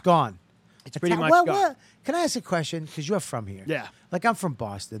 Wow, so Yeah. it's gone. It's pretty much well, gone. well, can I ask a question? Because you're from here. Yeah. Like I'm from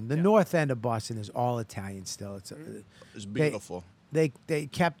Boston. The north end of Boston is all Italian still. It's beautiful. They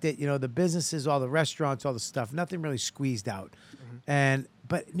kept it, the businesses, all the restaurants, all the stuff. Nothing really squeezed out.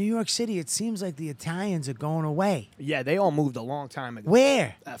 But New York City, it seems like the Italians are going away. Yeah, they all moved a long time ago.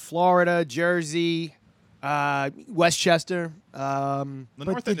 Where? Florida, Jersey, Westchester. The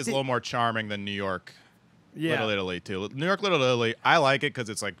North End is a little more charming than New York. Little Italy too. New York, Little Italy. I like it because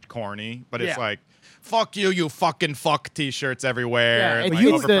it's like corny, but it's Yeah. like, fuck you, you fucking fuck T-shirts everywhere. Yeah, and, it's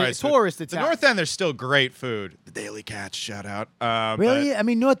like, the overpriced food. tourist The Italian. North End, there's still great food. The Daily Cats, shout out. Really? I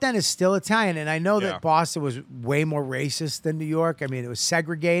mean, North End is still Italian, and I know Yeah. that Boston was way more racist than New York. I mean, it was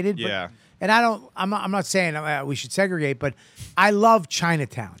segregated. But, Yeah. And I'm not saying we should segregate, but I love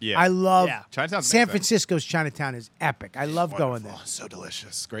Chinatown. Yeah. I love Yeah. Chinatown's San amazing. Francisco's Chinatown is epic. I love going there. Wonderful. So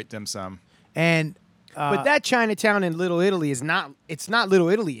delicious. Great dim sum. And But that Chinatown in Little Italy is not. It's not Little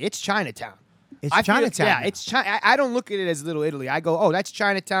Italy. It's Chinatown. it's I feel- Chinatown. Yeah, now. it's China. I don't look at it as Little Italy. I go, oh, that's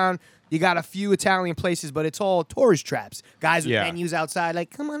Chinatown. You got a few Italian places, but it's all tourist traps. Guys with Yeah. menus outside, like,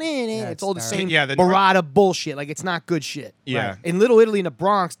 come on in. Yeah, it's all the it's same Yeah, the burrata bullshit. Like, it's not good shit. Yeah. In Little Italy in the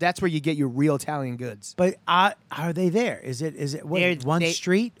Bronx, that's where you get your real Italian goods. But are they there? Is it what, one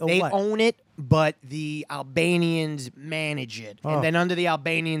street or They what? own it, but the Albanians manage it. Oh. And then under the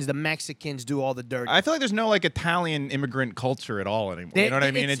Albanians, the Mexicans do all the dirty. I feel like there's no like Italian immigrant culture at all anymore. You know what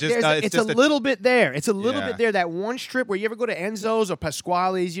I mean? It's a little bit there. It's a little Yeah. bit there. That one strip where you ever go to Enzo's or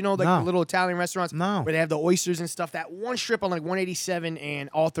Pasquale's, like No. the little Italian restaurants No. where they have the oysters and stuff. That one strip on like 187 and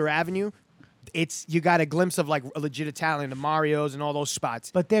Arthur Avenue, you got a glimpse of like a legit Italian, the Mario's and all those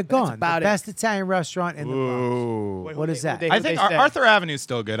spots. But they're gone. about the it. best Italian restaurant in the Bronx. Ooh. What is that? I think Arthur Avenue's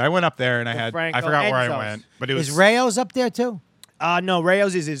still good. I went up there and I Franco forgot where I Enzo's. went, but it was Is Rayo's up there too? No,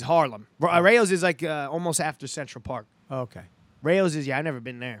 Rayo's is Harlem. Rayo's is like almost after Central Park. Okay. Rayo's is I never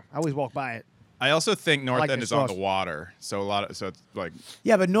been there. I always walk by it. I also think North like End the is on sauce. the water, so it's like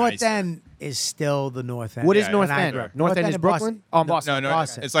Yeah, but North Nicer. End is still the North End. What is Yeah, North when I End? grew up. North End is of Brooklyn? Oh, Boston. no,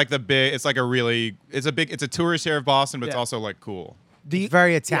 Boston. it's like it's a tourist area of Boston, but it's Yeah. also like cool. It's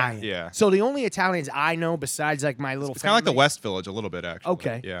very Italian. Yeah, So the only Italians I know besides like my little it's kind of like the family- West Village a little bit actually.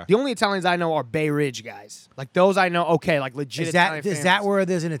 Okay. Yeah. The only Italians I know are Bay Ridge guys. Like those I know. Okay, like legit. Is that Italian is that families. where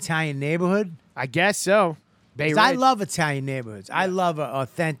there's an Italian neighborhood? I guess so. Bay 'Cause Ridge. I love Italian neighborhoods. I love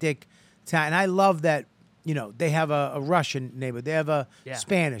authentic Italian. I love that. They have a Russian neighborhood. They have a Yeah.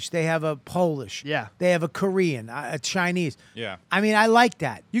 Spanish. They have a Polish. Yeah. They have a Korean, a Chinese. Yeah. I mean, I like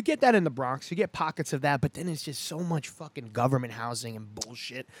that. You get that in the Bronx. You get pockets of that, but then it's just so much fucking government housing and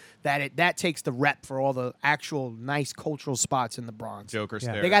bullshit that takes the rep for all the actual nice cultural spots in the Bronx. Joker Yeah.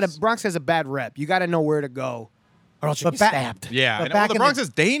 stairs. Bronx has a bad rep. You got to know where to go, or else you But get back- stabbed. Yeah, But I know. back The in Bronx the- is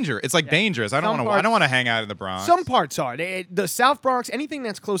dangerous. It's like dangerous. I Some don't parts- want to hang out in the Bronx. Some parts are. The South Bronx, anything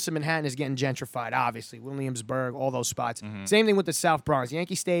that's close to Manhattan is getting gentrified, obviously. Williamsburg, all those spots. Mm-hmm. Same thing with the South Bronx.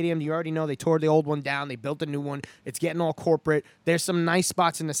 Yankee Stadium, you already know they tore the old one down. They built a new one. It's getting all corporate. There's some nice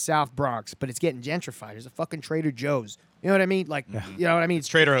spots in the South Bronx, but it's getting gentrified. There's a fucking Trader Joe's. You know what I mean? Like, you know what I mean? It's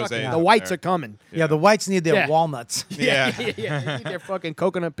Trader fucking- Jose's The out whites there. are coming. Yeah, the whites need their Yeah. walnuts. Yeah. yeah. They need their fucking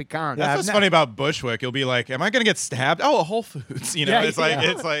coconut pecan. Yeah. That's what's I've funny about Bushwick. You'll be like, "Am I gonna get stabbed?" Oh, a Whole Foods. Yeah, It's like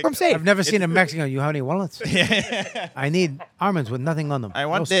yeah. it's like I'm saying. I've never seen a Mexican. You have any walnuts? I need almonds with nothing on them. I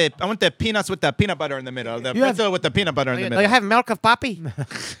want the peanuts with the peanut butter in the middle. The You have- pretzel with the peanut butter in the Do middle. you have milk of poppy?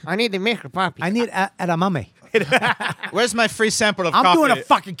 I need the milk of poppy. I need edamame. Where's my free sample of I'm coffee? doing a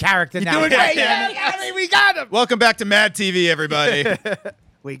fucking character now. doing it? I mean, we got him. Welcome back to Mad TV, everybody.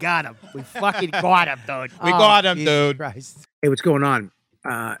 We got him. We fucking got him, dude. We got him, Jesus dude. Christ. Hey, what's going on?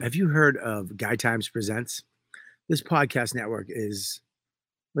 Have you heard of Guy Times Presents? This podcast network is,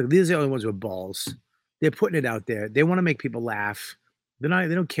 look, these are the only ones with balls. They're putting it out there. They want to make people laugh. They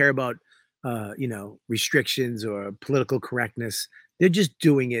don't care about, restrictions or political correctness. They're just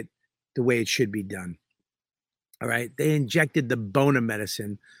doing it the way it should be done. All right. They injected the Bona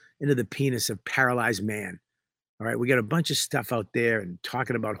medicine into the penis of paralyzed man. All right. We got a bunch of stuff out there and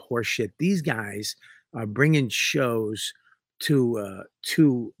talking about horse shit. These guys are bringing shows to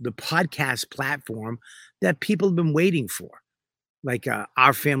the podcast platform that people have been waiting for, like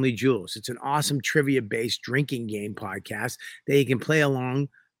Our Family Jewels. It's an awesome trivia-based drinking game podcast that you can play along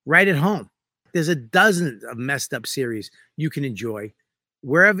right at home. There's a dozen of messed up series you can enjoy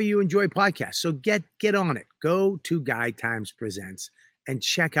wherever you enjoy podcasts. So get on it. Go to Guy Times Presents and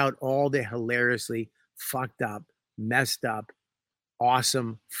check out all the hilariously fucked up, messed up,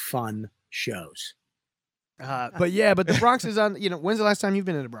 awesome, fun shows. But the Bronx is on. When's the last time you've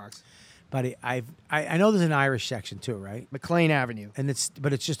been in the Bronx? Buddy, I know there's an Irish section too, right? McLean Avenue. And it's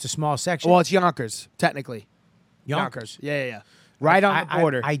just a small section. Well, it's Yonkers, technically. Yonkers. Yeah. Right on the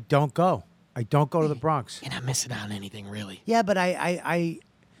border. I don't go. I don't go to the Bronx. You're not missing out on anything, really. Yeah, but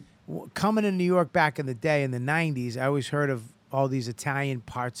coming to New York back in the day in the 90s, I always heard of all these Italian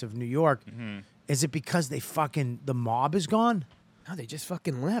parts of New York. Mm-hmm. Is it because the mob is gone? No, they just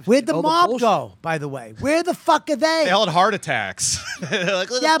fucking left. Where'd the mob go, by the way? Where the fuck are they? They all had heart attacks. Like,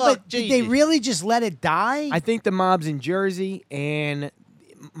 yeah, but did they really just let it die? I think the mob's in Jersey, and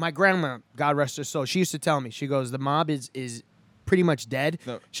my grandma, God rest her soul, she used to tell me, she goes, the mob is pretty much dead.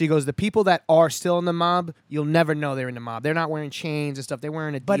 No. She goes, the people that are still in the mob, you'll never know they're in the mob. They're not wearing chains and stuff. They're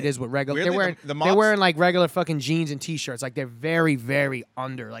wearing Adidas with regular. They're wearing like regular fucking jeans and t-shirts. Like they're very, very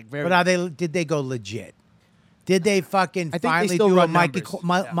under. Like very. But did they go legit? Did they fucking finally do a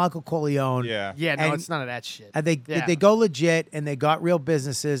Michael Corleone? Yeah. Yeah, no, it's none of that shit. Did they go legit and they got real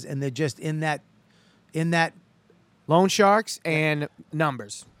businesses and they're just in that loan sharks and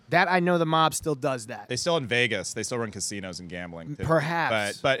numbers. That I know the mob still does that. They still in Vegas. They still run casinos and gambling too.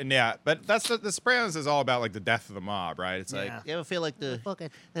 Perhaps. But that's the Sopranos is all about like the death of the mob, right? It's like you ever feel like the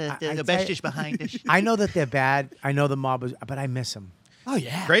best is behind us? I know that they're bad. I know the mob is, but I miss them. Oh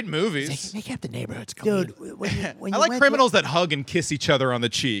yeah, great movies. They kept the neighborhoods going. Dude, when I like criminals that hug and kiss each other on the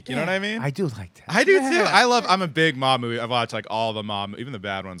cheek. You know what I mean? I do like that. I do too. I'm a big mob movie. I've watched like all the mob, even the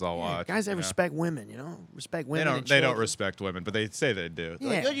bad ones. I'll watch. Guys that respect women, respect women. They don't respect women, but they say they do. Yeah.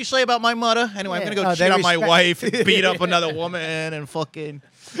 Like, what did you say about my mother? Anyway, I'm gonna go cheat on my wife, and beat up another woman, and fucking.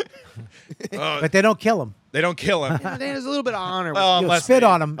 But they don't kill him. They don't kill him. There's a little bit of honor. Well, unless spit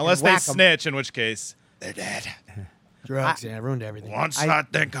on him, unless they snitch, in which case they're dead. Drugs, ruined everything. Once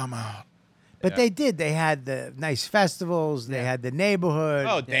that thing come out. But they did. They had the nice festivals. They had the neighborhood.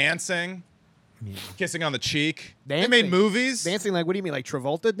 Oh, dancing. Kissing on the cheek. Dancing. They made movies. Dancing, like, what do you mean, like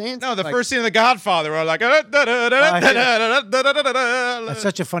Travolta dance? No, the like, first scene of The Godfather, where like, That's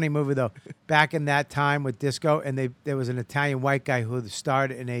such a funny movie, though. Back in that time with disco, and there was an Italian white guy who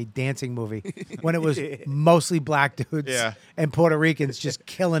starred in a dancing movie when it was mostly black dudes and Puerto Ricans just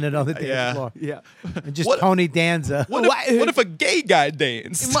killing it on the dance floor. Yeah. And just Tony Danza. What if a gay guy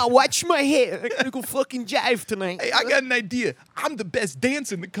danced? Watch my hair. I'm gonna go fucking jive tonight. Hey, I got an idea. I'm the best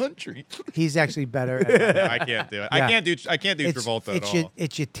dancer in the country. He's actually better at it. I can't do it. I can't do Travolta at all.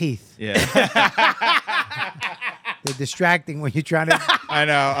 It's your teeth. Yeah. They're distracting when you're trying to. I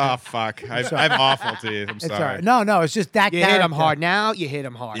know. Oh fuck. I'm awful teeth. I'm sorry. All right. No, it's just that. You hit him hard. Now you hit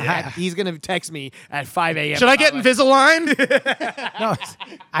him hard. Yeah. He's gonna text me at 5 a.m. Should I get Invisalign? No,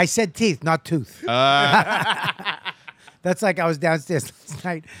 I said teeth, not tooth. That's like I was downstairs last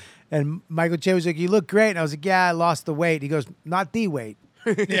night, and Michael Che was like, "You look great," and I was like, "Yeah, I lost the weight." He goes, "Not the weight."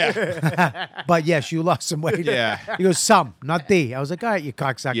 Yeah. But yes, you lost some weight. Yeah. He goes, some, not the. I was like, all right, you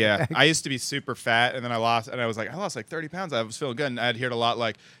cocksucker. Yeah. I used to be super fat, and then I lost like 30 pounds. I was feeling good, and I'd heard a lot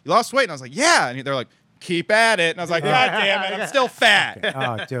like, you lost weight? And I was like, yeah. And they're like, keep at it. And I was like, God damn it, I'm still fat.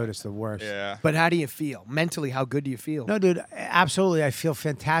 Oh, dude, it's the worst. Yeah. But how do you feel? Mentally, how good do you feel? No, dude, absolutely. I feel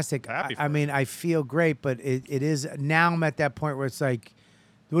fantastic. I mean, I feel great, but it is, now I'm at that point where it's like,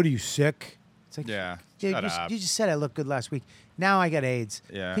 what are you, sick? It's like, yeah. Dude, you just said I looked good last week. Now I got AIDS.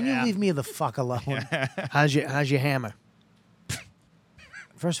 Yeah. Can you leave me the fuck alone? How's your hammer?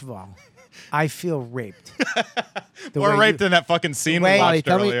 First of all, I feel raped. More raped than that fucking scene we watched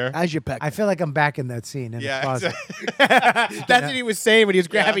earlier. How's your peck? I feel like I'm back in that scene in the closet. That's what he was saying when he was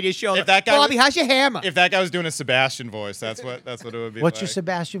grabbing his shoulder. Bobby, how's your hammer? If that guy was doing a Sebastian voice, that's what it would be. What's your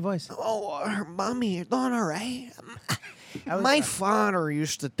Sebastian voice? Oh, mommy, you're doing all right. My father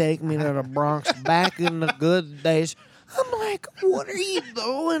used to take me to the Bronx back in the good days. I'm like, what are you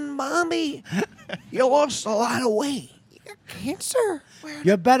doing, mommy? You lost a lot of weight. You got cancer.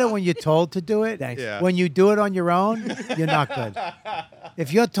 You're better when you're told to do it. Thanks. Yeah. When you do it on your own, you're not good.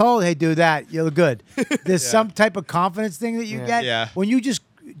 If you're told, hey, do that, you're good. There's some type of confidence thing that you get. Yeah. When you just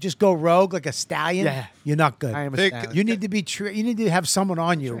just go rogue like a stallion, Yeah. you're not good. I am a Big- stallion. You need to be you need to have someone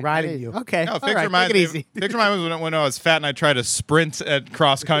on you, riding you. Okay. No, All Figs right, reminds take it me. easy. Figs reminds me when I was fat and I tried to sprint at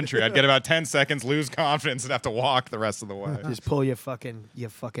cross country. I'd get about 10 seconds, lose confidence, and have to walk the rest of the way. Just pull your fucking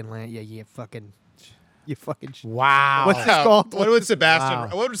land. Yeah, you fucking. Wow. What's this called? What would Sebastian?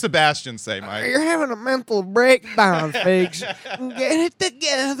 Wow. What would Sebastian say, Mike? You're having a mental breakdown, Figs. Get it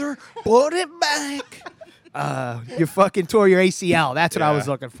together. Put it back. You fucking tore your ACL. That's what I was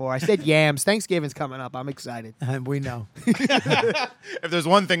Yeah. looking for. I said yams. Thanksgiving's coming up. I'm excited. And we know. If there's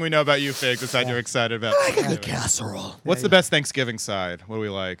one thing we know about you, Figs, it's that you're excited about. Thanksgiving. Casserole. What's the best Thanksgiving side? What do we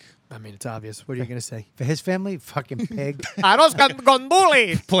like? I mean, it's obvious. What are you gonna say? For his family, fucking pig. Arroz con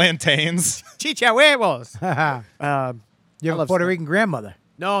gonduli. Plantains. Chicha huevos. You have I a love Puerto stuff. Rican grandmother.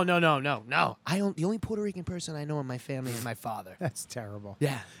 No. The only Puerto Rican person I know in my family is my father. That's terrible.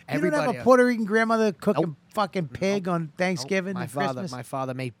 Yeah. You don't have a Puerto Rican grandmother cooking fucking pig on Thanksgiving My and father. Christmas? My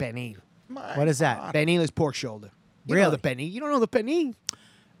father made pernil. What is that? Pernil is pork shoulder. You Really? know the pernil. You don't know the pernil?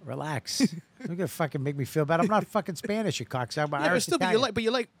 Relax. You're gonna fucking make me feel bad. I'm not fucking Spanish, you cocksucker. I'm Yeah, Irish but Italian.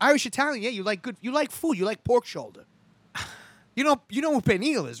 you like Irish Italian. Yeah, you like good. You like food. You like pork shoulder. You know what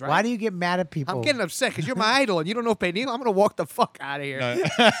pernil is, right? Why do you get mad at people? I'm getting upset because you're my idol and you don't know pernil. I'm gonna walk the fuck out of here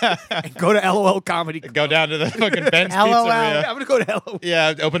and go to LOL Comedy. Go down to the fucking Ben's LOL. Yeah, Pizzeria. I'm gonna go to LOL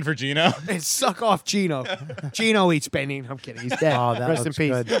Yeah, open for Gino. and suck off Gino. Gino eats pernil. I'm kidding. He's dead. Oh, that Rest in looks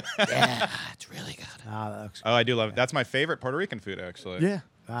peace. good. Yeah, it's really good. Oh, that looks Oh, I do love it. That's my favorite Puerto Rican food, actually. Yeah,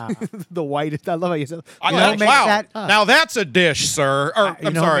 wow. the whitest. I love how you said. I You know know, who makes wow. that? Now that's a dish, sir. Or, You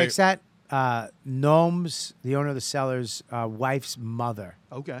I'm know who sorry. makes that? Gnome's, the owner of the seller's wife's mother,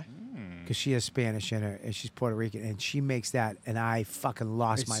 Okay. because she has Spanish in her and she's Puerto Rican, and she makes that, and I fucking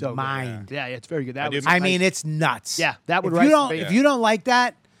lost It's my so good. mind. Yeah, it's very good. That do- was I nice. mean, it's nuts. Yeah, that would if rice you and don't beans. if you don't like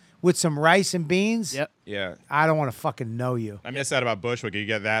that with some rice and beans, Yep. Yeah. I don't want to fucking know you. I miss that about Bushwick. You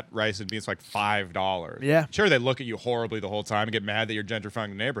get that rice and beans for like $5. Yeah. Sure, they look at you horribly the whole time and get mad that you're gentrifying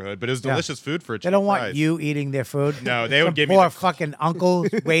the neighborhood, but it's Yeah. delicious food for a cheap They don't want price. you eating their food. No, they would Some give me poor the- fucking uncle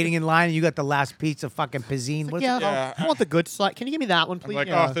waiting in line, and you got the last pizza, fucking pizzine. What's it called? Yeah. I want the good slice. Can you give me that one, I'm please? like,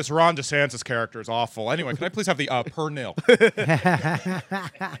 Yeah. oh, this Ron DeSantis character is awful. Anyway, can I please have the pernil?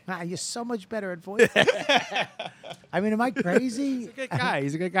 You're so much better at voice. I mean, am I crazy? Good guy.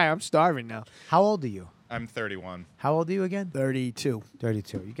 He's a good guy. I'm starving now. How old are you? I'm 31. How old are you again? 32.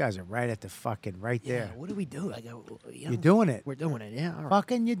 32. You guys are right at the fucking right Yeah. there. What do we do? I go. You're doing it. We're doing it. Yeah. All right.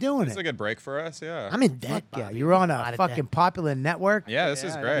 Fucking, you're doing It's a it. good break for us, yeah. I'm in debt. Yeah, Bobby. you're on lot a of fucking debt. popular network. Yeah, this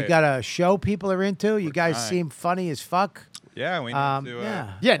is Yeah, great. You got a show people are into. You guys Right. seem funny as fuck. Yeah, we need to.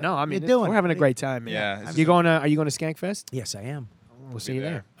 Yeah. Yeah. No. I mean, You're doing we're it. having a great time. Man. Yeah, it's You going to? Are you going to Skankfest? Yes, I am. We'll see you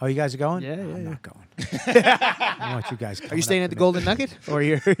there. Oh, you guys are going? Yeah, yeah, I'm yeah. not going. I want you guys. Are you staying at the Golden Nugget or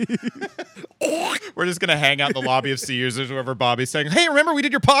you're? We're just gonna hang out in the lobby of Sears or wherever Bobby's saying, "Hey, remember we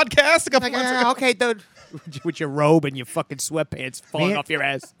did your podcast a couple months ago?" Okay, dude. With your robe and your fucking sweatpants falling Me- off your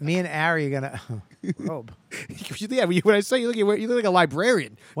ass. Me and Ari are gonna robe. Yeah, when I say you look like a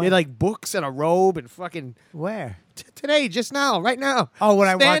librarian. What? They had like books and a robe and fucking Where? today, just now, right now. Oh, when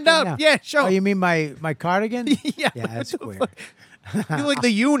I walked stand in up, now. yeah, show. Oh, you mean my cardigan? Yeah, Yeah, what that's the queer. fuck? You look like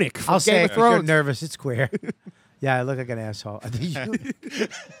the eunuch from I'll Game say of it. If you're Thrones. nervous. It's queer. Yeah, I look like an asshole.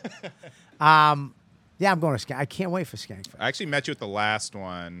 Yeah, I'm going to Skank. I can't wait for Skankfest. I actually met you at the last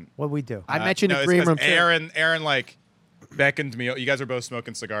one. What we do? I met you in no, the it's green 'cause room too. Aaron like beckoned me. You guys were both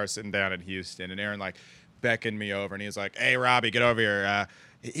smoking cigars, sitting down in Houston, and Aaron like beckoned me over, and he was like, "Hey, Robbie, get over here.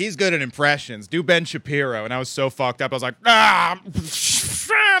 He's good at impressions. Do Ben Shapiro." And I was so fucked up. I was like,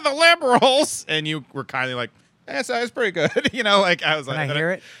 the liberals. And you were kind of like, it's pretty good. You know, like I was Can like, I hear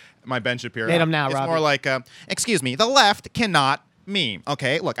it? My Ben Shapiro. Hit him now, It's Robbie. more like, excuse me, the left cannot meme.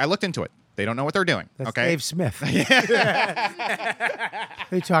 Okay, look, I looked into it. They don't know what they're doing. That's okay. Dave Smith. What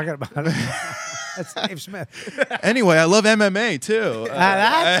are you talking about? That's Dave Smith. Anyway, I love MMA too.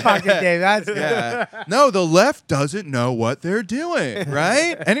 That's fucking Dave. That's Yeah. No, the left doesn't know what they're doing,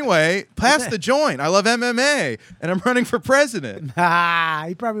 right? Anyway, pass the joint. I love MMA, and I'm running for president.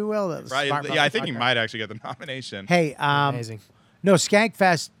 He probably will. Though. Right? Smart Yeah, I think he motherfucker. might actually get the nomination. Hey, Amazing. no,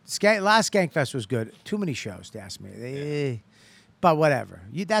 Skankfest. Last Skankfest was good. Too many shows to ask me. But whatever.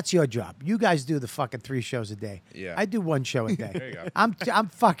 That's your job. You guys do the fucking 3 shows a day. Yeah. I do 1 show a day. There you go. I'm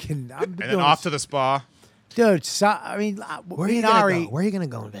And then off to the spa. dude. I mean, Where are me you and gonna Ari. go? Where are you gonna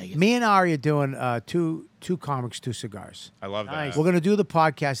go in Vegas? Me and Ari are doing two comics, 2 cigars. I love that. Nice. We're gonna do the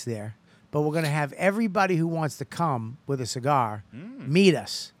podcast there, but we're gonna have everybody who wants to come with a cigar meet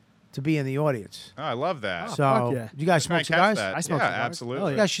us to be in the audience. Oh, I love that. So fuck yeah. you guys Try smoke and catch cigars? that. I smoke yeah, cigars. absolutely. Oh,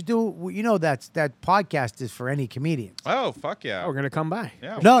 You guys should do. You know that podcast is for any comedian. Oh, fuck yeah. Oh, we're gonna come by.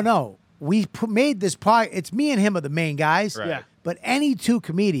 yeah. No. We made this pod. It's me and him are the main guys. Right. Yeah. but any two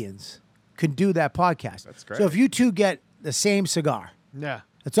comedians can do that podcast. That's great. So if you two get the same cigar, Yeah.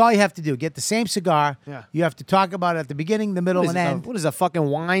 that's all you have to do. Get the same cigar. Yeah. You have to talk about it at the beginning, the middle, and end. What is a fucking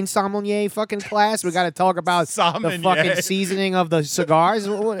wine sommelier fucking class? We got to talk about the Sommelier. fucking seasoning of the cigars.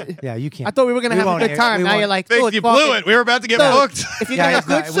 What- Yeah, you can't. I thought we were gonna have a won't good air- time. we Now won't- you're like, Thanks, dude, you blew it. We were about to get Dude, booked. if you Yeah, got a good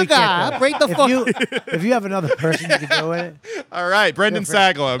we can't do cigar, it. break the fuck. If you have another person you can do it. All right, Brendan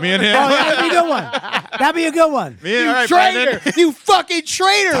Sagalow. Me and him. Oh, that'd be a good one. That'd be a good one. Me and, all right, Traitor, Brendan. you fucking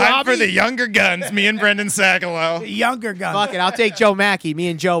traitor, Time Robbie. for the younger guns. Me and Brendan Sagalow. Younger gun. Fuck it, I'll take Joe Mackey. Me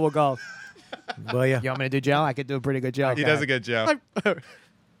and Joe will go. Will you? You want me to do Joe? I could do a pretty good Joe. He does a good job.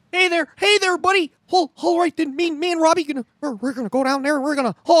 Hey there, buddy. All right, then me and Robbie we're gonna go down there and we're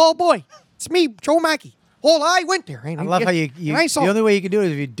gonna. Oh boy, it's me, Joe Mackey. Oh, I went there. I love how you and I saw. the only way you can do it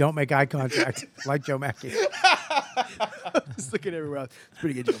is if you don't make eye contact, like Joe Mackey. Just looking everywhere else. It's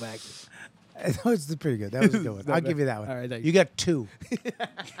pretty good, Joe Mackey. It's pretty good. That was a good one. I'll give you that one. All right, thank you got two.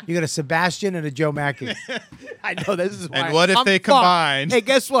 You got a Sebastian and a Joe Mackey. I know this is why. And what if I'm they fucked. combined? Hey,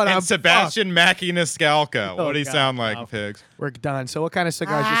 guess what? And I'm Sebastian Mackey Niscalco. Oh, What do you God, sound like, no. pigs? fucked. We're done. So, what kind of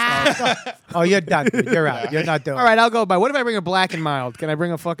cigars you smoke? Oh, you're done. You're out. You're not doing. All right, I'll go by. What if I bring a black and mild? Can I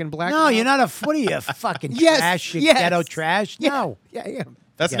bring a fucking black? No, and you're mild? not a. What are you, fucking Yes, trash? You yes. ghetto trash? Yeah, No. Yeah.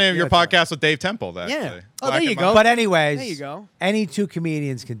 That's Yeah, the name of your you're a podcast with Dave Temple. Actually. Yeah. Oh, Black there you and go. Mild. But anyways, There you go. Any two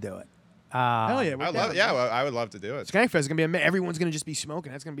comedians can do it. Hell yeah. I love. Yeah, well, I would love to do it. Skankfest is gonna be. Everyone's gonna just be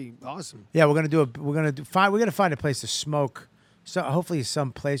smoking. That's gonna be awesome. Yeah, we're gonna find a place to smoke. So hopefully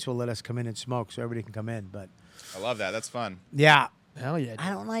some place will let us come in and smoke, so everybody can come in. But I love that. That's fun. yeah, Hell yeah. I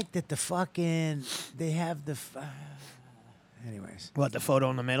don't like that they have the. Anyways, What, the photo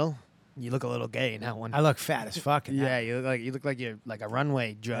in the middle? You look a little gay in that one. I look fat as fuck. in Yeah, that. you look like you're like a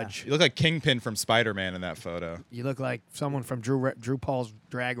runway judge. You look like Kingpin from Spider-Man in that photo. You look like someone from Drew Paul's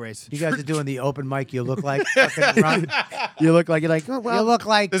Drag Race. You guys are doing the open mic. You look like fucking run. You look like oh, You well. look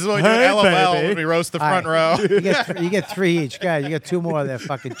like This is what we do Hey, at LOL baby. when we roast the All front right. row. you get three each, guys. You got two more of their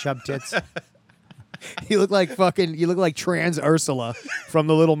fucking chub tits. You look like trans Ursula from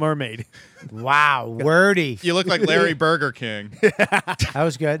The Little Mermaid. Wow, wordy. You look like Larry Burger King. That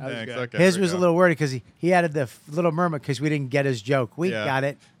was good. Thanks. Okay, His there we was a go. little wordy because he added the Little Mermaid because we didn't get his joke. We Yeah. got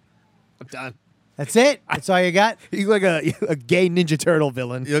it. I'm done. That's it. That's all you got. You look like a gay Ninja Turtle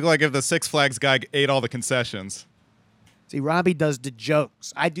villain. You look like if the Six Flags guy ate all the concessions. See, Robbie does the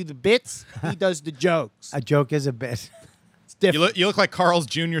jokes. I do the bits. He does the jokes. A joke is a bit. It's different. You look like Carl's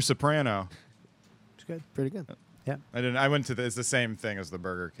Jr. Soprano. It's good. Pretty good. Yeah, I went to it's the same thing as the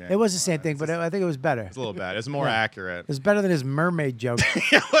Burger King. it was the same thing, but I think it was better. It's a little bad. It's more Yeah. accurate. It was better than his mermaid joke.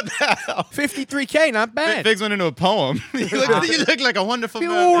 53K, not bad. Figs went into a poem. you look like a wonderful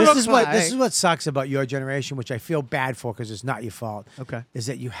man. This is Reply. what sucks about your generation, which I feel bad for because it's not your fault. Okay. Is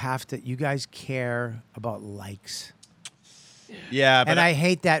that you guys care about likes, Yeah, but and I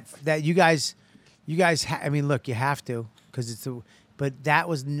hate that you guys. I mean, look, you have to because it's but that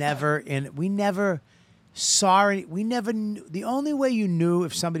was never in. We never saw any. We never knew. The only way you knew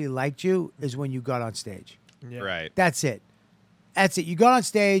if somebody liked you is when you got on stage. right. That's it. That's it. You got on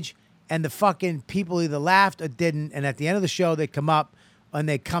stage and the fucking people either laughed or didn't, and at the end of the show they come up and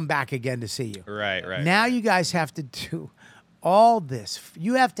they come back again to see you. Right. Now you guys have to do all this.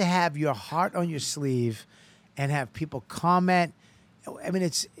 You have to have your heart on your sleeve and have people comment.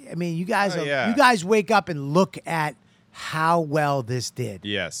 You guys Oh, yeah. you guys wake up and look at how well this did.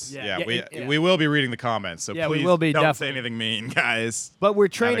 Yes. Yeah, Yeah. yeah, yeah. We will be reading the comments. So Yeah, we please will be, don't definitely. say anything mean, guys. But we're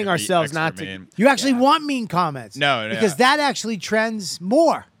Not training gonna be ourselves extra not to. mean. You actually want mean comments. No, because that actually trends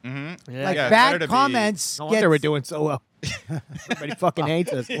more. Yeah. Like Yeah, it's better bad to be- comments No get wonder we're doing so well. Everybody fucking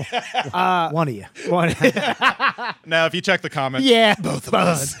hates us. one of you. Now, if you check the comments, Yeah, both of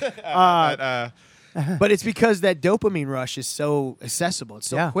us. but, But it's because that dopamine rush is so accessible. It's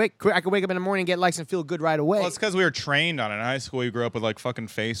so Yeah. quick. I can wake up in the morning, get likes, and feel good right away. well, it's because we were trained on it in high school. We grew up with like fucking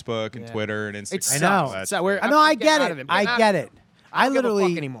Facebook and Yeah. Twitter and Instagram. It's I know. That's- we're, I know. I I'm get getting out it. of I Getting get out of it. I don't give a fuck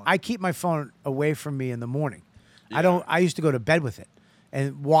literally, anymore. I keep my phone away from me in the morning. I used to go to bed with it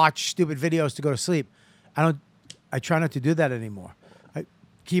and watch stupid videos to go to sleep. I try not to do that anymore. I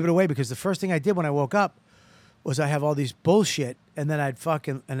keep it away because the first thing I did when I woke up was I have all these bullshit and then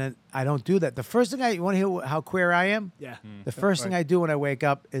and then I don't do that. The first thing you want to hear how queer I am? Yeah. The first thing I do when I wake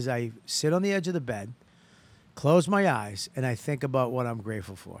up is I sit on the edge of the bed, close my eyes, and I think about what I'm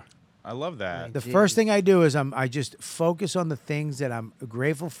grateful for. I love that. The first thing I do is I just focus on the things that I'm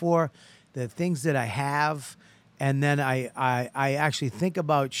grateful for, the things that I have, and then I actually think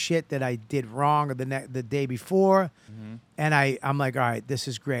about shit that I did wrong or the day before, and I'm like, all right, this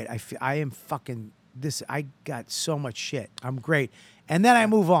is great. I am fucking this. I got so much shit. I'm great, and then I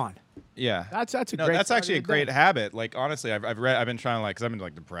move on. Yeah. That's a No, great. that's start actually a of the great day. habit. Like honestly, I've been trying to like, because I've been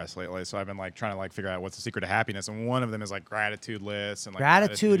like depressed lately, so I've been like trying to like figure out what's the secret to happiness, and one of them is like gratitude lists and like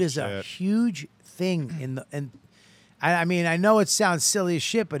Gratitude is a shit. huge thing I mean, I know it sounds silly as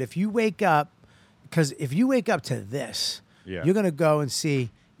shit, but if you wake up, because if you wake up to this, Yeah. you're gonna go and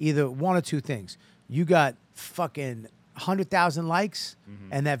see either one or two things. You got fucking 100,000 likes,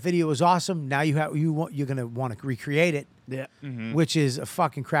 and that video was awesome. Now you're gonna want to recreate it, Yeah. which is a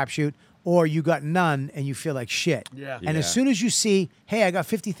fucking crapshoot. Or you got none and you feel like shit. Yeah. And as Yeah. soon as you see, hey, I got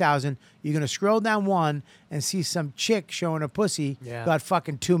 50,000, you're gonna scroll down one and see some chick showing her pussy Yeah. got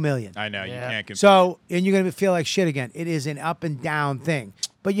fucking 2 million. I know you Yeah. can't. So, and you're gonna feel like shit again. It is an up and down thing,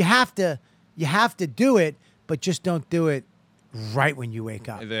 but you have to do it, but just don't do it right when you wake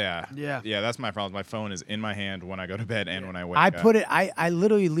up. Yeah. Yeah. Yeah. That's my problem. My phone is in my hand when I go to bed and when I wake I up. put it. I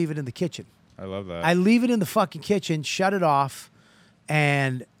literally leave it in the kitchen. I love that. I leave it in the fucking kitchen, shut it off,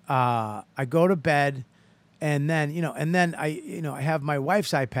 and I go to bed, and then I have my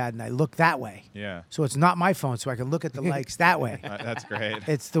wife's iPad and I look that way. Yeah. So it's not my phone, so I can look at the likes that way. That's great.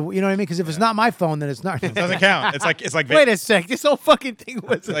 It's the you know what I mean? Because if it's not my phone, then it's not. It doesn't count. It's like Wait a sec. This whole fucking thing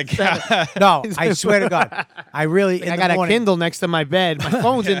was like No, I swear to God, I really. I got a Kindle next to my bed. My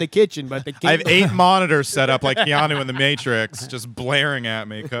phone's in the kitchen, but the Kindle. I have 8 monitors set up like Keanu in the Matrix, just blaring at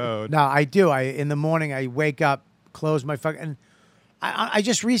me code. No, I do. In the morning I wake up, close my fucking. And I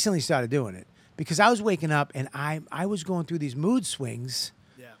just recently started doing it because I was waking up and I was going through these mood swings.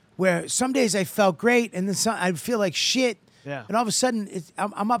 Yeah. Where some days I felt great and then I'd feel like shit. Yeah. And all of a sudden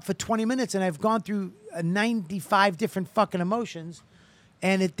I'm up for 20 minutes and I've gone through 95 different fucking emotions,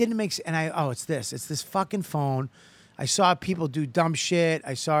 and it didn't make sense. And it's this fucking phone. I saw people do dumb shit.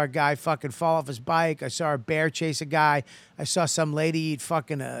 I saw a guy fucking fall off his bike. I saw a bear chase a guy. I saw some lady eat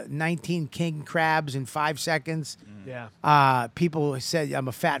fucking 19 king crabs in 5 seconds. Yeah. People said I'm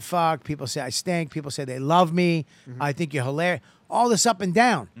a fat fuck. People say I stink. People say they love me. I think you're hilarious. All this up and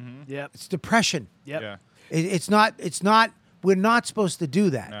down. Yep. It's depression. Yep. Yeah. It's not. We're not supposed to do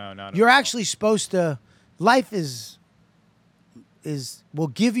that. No, not at You're all. actually supposed to. Life will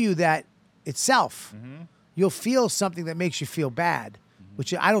give you that itself. You'll feel something that makes you feel bad,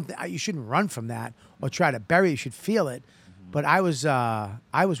 which I don't. You shouldn't run from that or try to bury it. You should feel it. But I was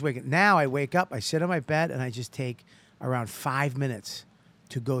waking. Now I wake up. I sit on my bed and I just take around 5 minutes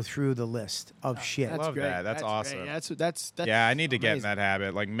to go through the list of shit. That's love great. that. That's awesome. Great. That's Yeah, I need to get in amazing. that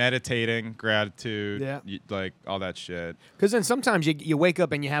habit, like meditating, gratitude, Yeah. like all that shit. Because then sometimes you wake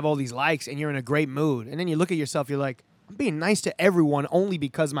up and you have all these likes and you're in a great mood, and then you look at yourself, you're like, I'm being nice to everyone only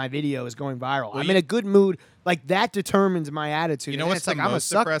because my video is going viral. I'm in a good mood. Like that determines my attitude. You know And what's it's like the I'm a most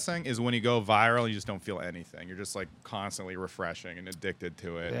sucker. depressing is when you go viral and you just don't feel anything. You're just like constantly refreshing and addicted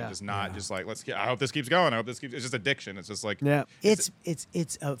to it. Yeah. And just not just like I hope this keeps going. I hope this keeps. It's just addiction. It's just like Yeah. It's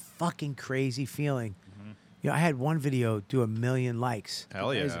a fucking crazy feeling. You know, I had one video do 1 million likes.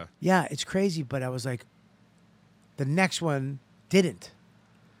 hell yeah. Amazing. Yeah, it's crazy, but I was like, the next one didn't,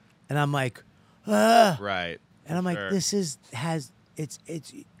 and I'm like, Right. and I'm like, Sure. this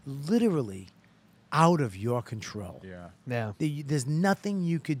it's literally out of your control. Yeah. Yeah. There's nothing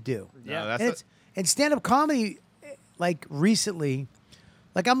you could do. No, that's And and stand-up comedy, like recently,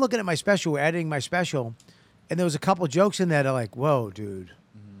 like I'm looking at my special, we're editing my special, and there was a couple jokes in there that are like, whoa, dude.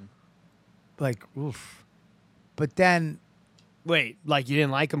 Like, oof. But then, Wait, like you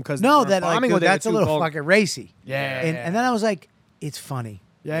didn't like them because no, that like, bombing, dude, or they were that's a too little vulgar? fucking racy. Yeah. And then I was like, it's funny.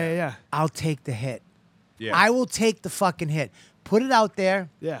 Yeah. I'll take the hit. Yeah. I will take the fucking hit. Put it out there.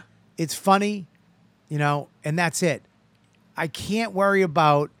 Yeah. It's funny, and that's it. I can't worry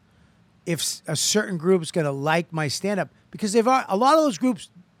about if a certain group's going to like my stand-up because a lot of those groups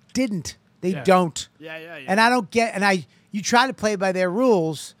didn't. They Yeah. don't. Yeah. And I don't get. And you try to play by their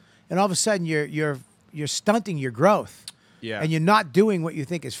rules, and all of a sudden you're stunting your growth. Yeah. And you're not doing what you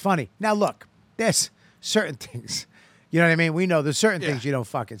think is funny. Now look, there's certain things. You know what I mean? We know there's certain things you don't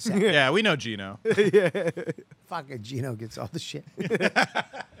fucking say. Yeah, we know Gino. Fucking Gino gets all the shit.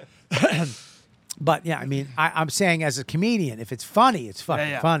 But yeah, I mean, I'm saying as a comedian, if it's funny, it's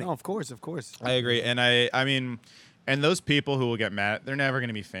fucking funny. No, of course. I agree, and I mean, and those people who will get mad, they're never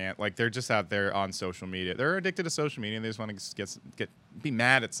gonna be like they're just out there on social media. They're addicted to social media, and they just want to be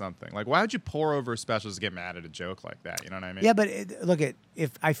mad at something. Like, why would you pour over specials to get mad at a joke like that? You know what I mean? Yeah, but look at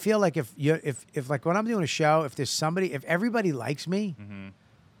if I feel like if like when I'm doing a show, if everybody likes me,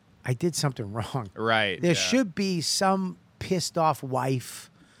 I did something wrong. Right. There yeah. should be some pissed off wife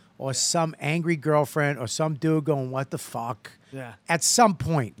or some angry girlfriend or some dude going, what the fuck? Yeah. At some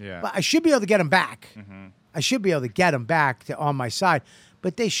point. Yeah. But I should be able to get them back. I should be able to get them back on my side.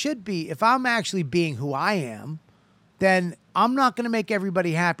 But they should be, if I'm actually being who I am, then I'm not going to make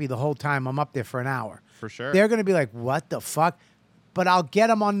everybody happy the whole time I'm up there for an hour. For sure. They're going to be like, what the fuck? But I'll get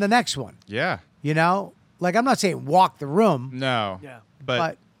them on the next one. Yeah. You know? Like, I'm not saying walk the room. No. Yeah.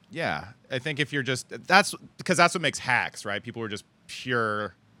 But yeah, I think if you're just that's what makes hacks, right? People are just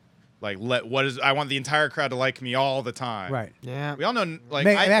pure, like I want the entire crowd to like me all the time. Right. Yeah. We all know like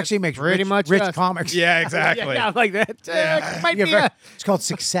It actually makes pretty much rich us. comics. Yeah, exactly. Yeah, like that. Might Yeah, be very- a- it's called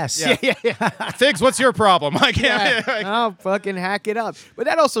success. Yeah. Figs, what's your problem? I can't. Oh, fucking hack it up. But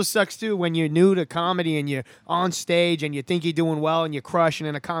that also sucks too when you're new to comedy and you're on stage and you think you're doing well and you're crushing,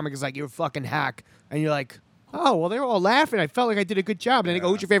 and a comic is like, you're a fucking hack, and you're like, oh, well, they're all laughing. I felt like I did a good job. And then they go,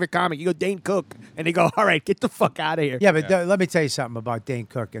 who's your favorite comic? You go, Dane Cook. And they go, all right, get the fuck out of here. Yeah, but let me tell you something about Dane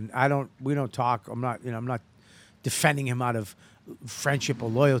Cook, and we don't talk. I'm not defending him out of friendship or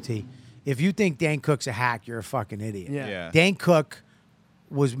loyalty. If you think Dane Cook's a hack, you're a fucking idiot. Yeah. Yeah. Dane Cook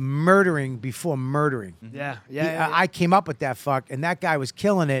was murdering before murdering. Yeah. I came up with that fuck, and that guy was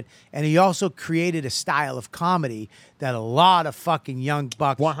killing it. And he also created a style of comedy that a lot of fucking young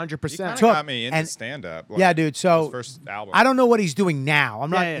bucks. 100%. You kind of Took- got me into and- stand-up. Yeah, dude. So his first album. I don't know what he's doing now.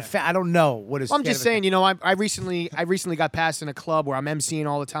 I'm not. Yeah, yeah. I don't know what his. Well, I'm just stand-up saying, you know, I recently got passed in a club where I'm emceeing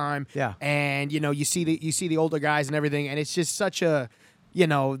all the time. Yeah. And you know, you see the older guys and everything, and it's just such a, you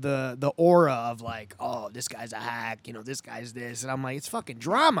know, the aura of like, oh, this guy's a hack, you know, this guy's this, and I'm like, it's fucking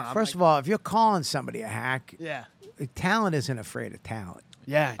drama. I'm First like, of all, if you're calling somebody a hack, yeah, talent isn't afraid of talent.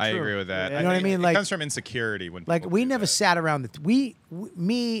 yeah, I true. agree with that. Yeah. You know what I mean? It Like- comes from insecurity when Like people we do never that. sat around we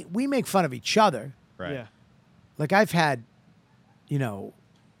make fun of each other. Right. Yeah. Like I've had, you know,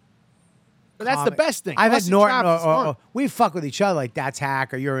 But that's the comic- best thing. I've had Busting Norton, chops is or fun. we fuck with each other like that's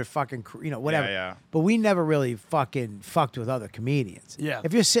hack or you're a fucking, you know, whatever. yeah. But we never really fucking fucked with other comedians. Yeah.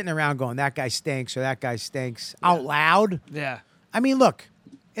 If you're sitting around going that guy stinks or that guy stinks out loud, Yeah. I mean, look,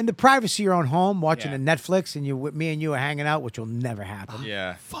 in the privacy of your own home, watching Yeah. a Netflix, and me and you are hanging out, which will never happen,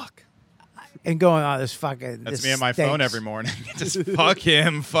 Yeah. Fuck. and going, oh, this fucking, That's this me on my phone stinks. every morning. Just fuck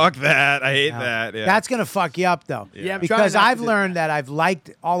him. Fuck that. I hate that. Yeah. That's gonna fuck you up though. Yeah, I'm because trying not I've to do learned that I've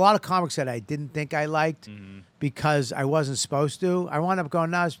liked a lot of comics that I didn't think I liked Mm-hmm. because I wasn't supposed to. I wound up going,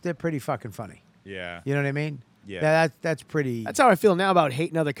 no, they're pretty fucking funny. yeah. You know what I mean? Yeah. That's pretty. That's how I feel now about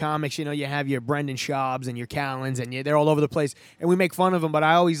hating other comics. You know, you have your Brendan Schaubs and your Callens, and they're all over the place, and we make fun of them. But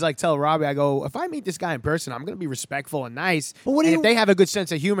I always like tell Robbie, I go, if I meet this guy in person, I'm gonna be respectful and nice. But what do And you- if they have a good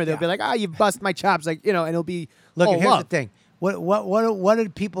sense of humor, they'll be like, oh, you bust my chops, like, you know, and it'll be Look, all here's love. the thing. What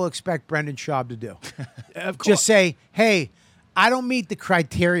did people expect Brendan Schaub to do? Of course. Just say, hey, I don't meet the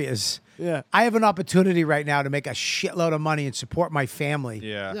criterias. Yeah. I have an opportunity right now to make a shitload of money and support my family.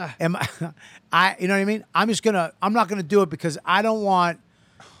 Yeah. Yeah. Am you know what I mean? I'm not gonna do it because I don't want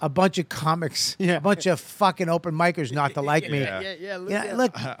a bunch of comics, Yeah. a bunch of fucking open micers not to like me. Yeah.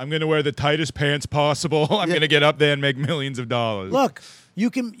 Look, I'm going to wear the tightest pants possible. I'm going to get up there and make millions of dollars. look,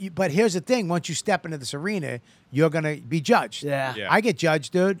 but here's the thing: once you step into this arena, you're gonna be judged. Yeah. Yeah. I get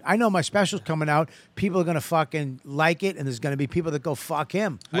judged, dude. I know my special's coming out. People are gonna fucking like it, and there's gonna be people that go fuck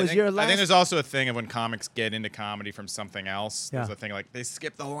him. Was I your think last- there's also a thing of when comics get into comedy from something else. There's Yeah. a thing like they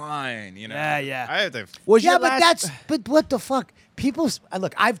skip the line, you know. Yeah. I have to. Was Yeah, your but last- but what the fuck?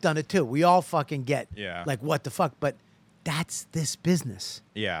 Look, I've done it too. We all fucking get Yeah. like what the fuck, but that's this business.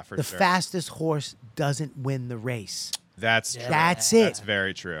 Yeah, for The sure. fastest horse doesn't win the race. That's true. That's it. That's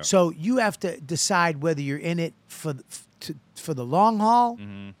very true. So you have to decide whether you're in it for the long haul,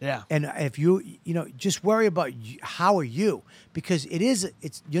 Yeah. and if you just worry about how are you, because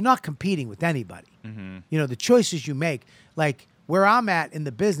you're not competing with anybody. You know the choices you make, like where I'm at in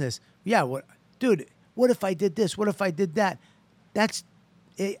the business. Yeah, what if I did this? What if I did that? That's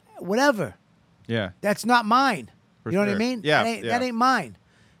it, whatever. yeah. That's not mine. For you know what I sure. mean? Yeah, that ain't mine.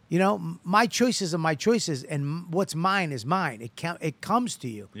 You know, my choices are my choices, and what's mine is mine. It comes to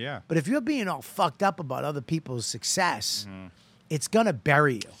you. Yeah. But if you're being all fucked up about other people's success, it's gonna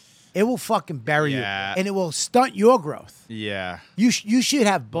bury you. It will fucking bury Yeah. you, and it will stunt your growth. Yeah. You should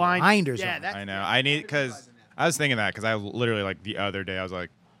have blinders Yeah, on. that- I know. I need because I was thinking that because I literally like the other day I was like,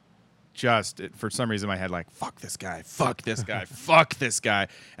 for some reason in my head like fuck this guy, fuck this guy, fuck this guy,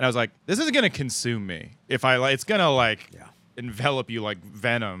 and I was like, this isn't gonna consume me if it's gonna like envelop you like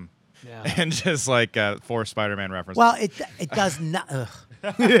venom, Yeah. and just like four Spider-Man references. Well, it does not. Ugh.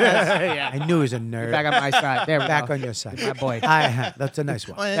 Yeah. I knew he was a nerd. Back on my side. There we Back go. on your side. My boy. That's a nice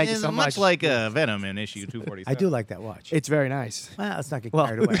watch. Thank you so much. like Venom in issue 247. I do like that watch. It's very nice. Well, let's not get Well-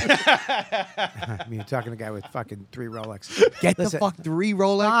 carried away. I mean, you're talking to a guy with fucking 3 Rolex. Get Listen, the fuck 3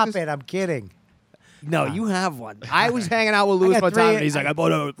 Rolexes. Stop it. I'm kidding. No, you have one. I was hanging out with Louis got one time, three- and he's like, I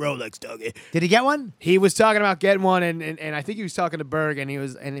bought a Rolex, Dougie. Did he get one? He was talking about getting one, and I think he was talking to Berg, and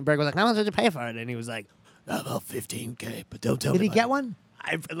Berg was like, how much did you pay for it? And he was like, About 15K, but don't tell Did he get one?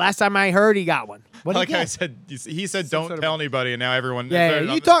 Last time I heard, he got one. What did Like he I get? said, he said, Some "Don't sort of- tell anybody," and now everyone. Yeah, they're-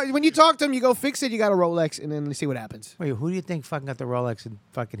 you talk when you talk to him, you go fix it. You got a Rolex, and then see what happens. Wait, who do you think fucking got the Rolex and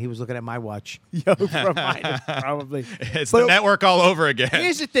fucking he was looking at my watch? Yo, probably. It's But- the network all over again.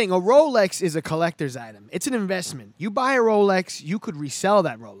 Here's the thing: a Rolex is a collector's item. It's an investment. You buy a Rolex, you could resell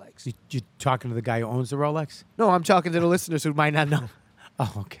that Rolex. You talking to the guy who owns the Rolex? No, I'm talking to the listeners who might not know.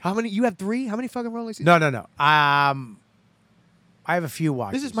 Oh, okay. How many? You have 3? How many fucking Rolexes? No. I have a few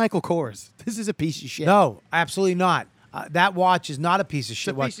watches. This is Michael Kors. This is a piece of shit. No, absolutely not. That watch is not a piece of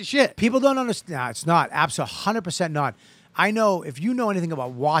shit. a watch. piece of shit. People don't understand. No, it's not. Absolutely, 100% not. I know if you know anything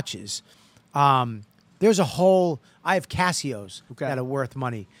about watches, there's a whole. I have Casios Okay. that are worth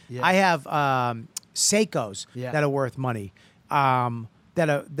money. Yeah. I have Seikos Yeah. that are worth money.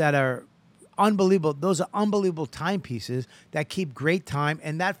 That are unbelievable. Those are unbelievable timepieces that keep great time,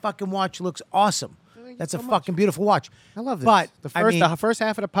 and that fucking watch looks awesome. That's a fucking beautiful watch. I love this. But the I first mean,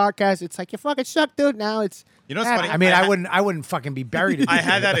 half of the podcast, it's like you fucking suck, dude. Now it's You know what's happy. funny? I mean, I I wouldn't fucking be buried. In I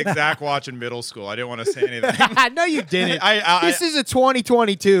had that exact watch in middle school. I didn't want to say anything. no, you didn't. I- this is a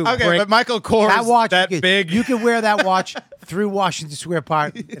 2022. Okay, Brick. but Michael Kors, that watch. that you could, big. You can wear that watch through Washington Square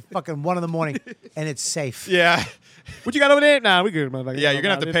Park at fucking 1 a.m, and it's safe. yeah, What you got over there? Nah, we good, motherfucker. yeah. You're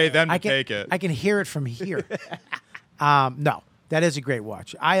gonna have to pay them to I can take it. I can hear it from here. No, that is a great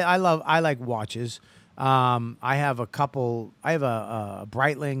watch. I like watches. I have a couple. I have a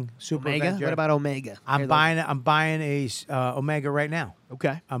Breitling Super Omega. Avenger. What about Omega? I'm buying a Omega right now.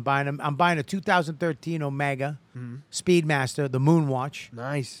 Okay. I'm buying a 2013 Omega Speedmaster, the Moon watch.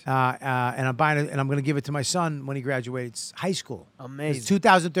 Nice. And I'm buying it, and I'm going to give it to my son when he graduates high school. Amazing.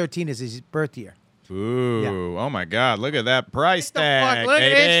 2013 is his birth year. Ooh, oh my God! Look at that price Fuck, tag. look at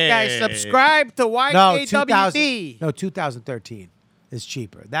this guy. baby. Subscribe to No, YKWD. 2013 is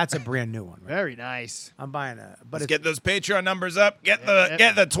cheaper. That's a brand new one. Right? Very nice. I'm buying a, but Let's it's, get those Patreon numbers up. Get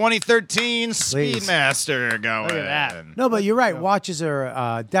the 2013 Please. Speedmaster going. Look at that. no, but you're right. Watches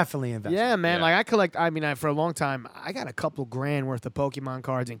are definitely investment. Yeah, man. Yeah. Like I collect. I mean, for a long time, I got a couple grand worth of Pokemon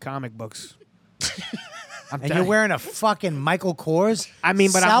cards and comic books. And you're wearing a fucking Michael Kors. I mean,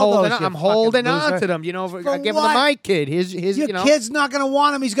 but Sell those, you I'm fucking holding on loser. to them. You know, For I give them what? to my kid. His Your you know. kid's not gonna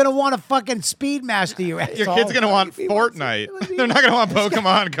want him. He's gonna want a fucking Speedmaster. You Your asshole. kid's gonna want He wants Fortnite. it. They're not gonna want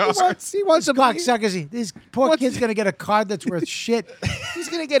Pokemon cards. He wants a Cocksuckers. This poor kid's gonna get a card that's worth shit. He's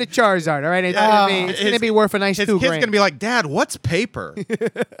gonna get a Charizard. All right, it's His- gonna be worth a nice His $2 kid's grand. gonna be like, Dad, what's paper?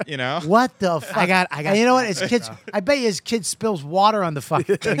 You know? What the fuck? I got- And you know what? His kids. I bet you his kid spills water on the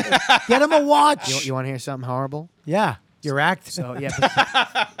fucking thing. Get him a watch. You want to hear something horrible? Yeah, your act. So yeah.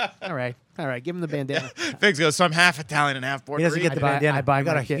 all right. Give him the bandana. Figs goes, so I'm half Italian and half Puerto He doesn't Rican. get the I buy- bandana. I buy I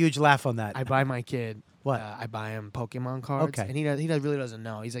got my a kid- huge laugh on that. I buy my kid. What? I buy him Pokemon cards. Okay. And he really doesn't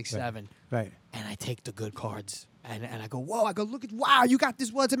know. He's like 7. Right. And I take the good cards. And I go, whoa, look at, wow, you got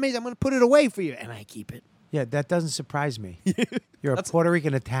this. Well, it's amazing. I'm going to put it away for you. And I keep it. Yeah, that doesn't surprise me. You're a Puerto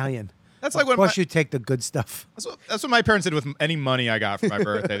Rican Italian. That's Of like when course you take the good stuff. that's what my parents did with any money I got for my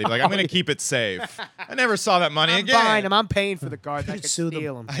birthday. They'd be like, I'm gonna keep it safe. I never saw that money I'm again. buying them. I'm paying for the cards. I should could sue them.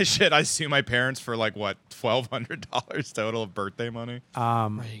 steal them. I sue my parents for like what, $1,200 total of birthday money. What are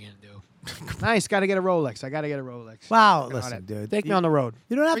you going to do? Nice. Got to get a Rolex. I got to get a Rolex. Wow, Got listen, it. dude. Take me on the road.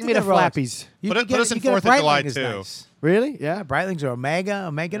 You don't have Bring to me get the a Rolex. flappies. You Put can it- get put us you in get a 4th of July, Breitling is too. nice. Really? Yeah, Breitlings are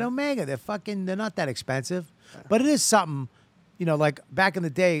Omega. They're not that expensive, but it is something. You know, like back in the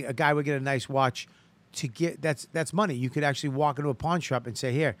day, a guy would get a nice watch to get that's money. You could actually walk into a pawn shop and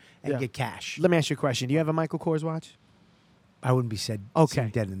say here and Yeah. get cash. Let me ask you a question. Do you have a Michael Kors watch? I wouldn't be seen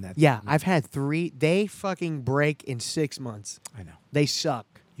dead in that. Yeah, I've had 3. They fucking break in 6 months. I know. They suck.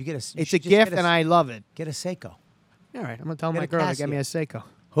 You get a. you It's should a just gift, get and I love it. get a Seiko. All right, I'm gonna tell Get my a girl to get me a Casio. Seiko.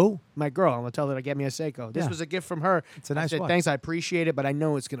 Who? My girl, I'm gonna tell her to get me a Seiko. This Yeah. was a gift from her. It's a I nice said, watch. thanks, I appreciate it, but I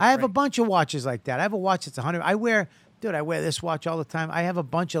know it's gonna. I have a break. bunch of watches like that. I have a watch that's 100. I wear this watch all the time. I have a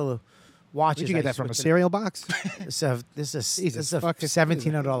bunch of watches. Did you get I that from a switch cereal box? This is Jesus a fucking-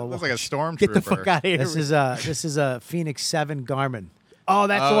 $1,700 watch. Looks like a stormtrooper. Get the fuck out of here. This is a Phoenix 7 Garmin. Oh,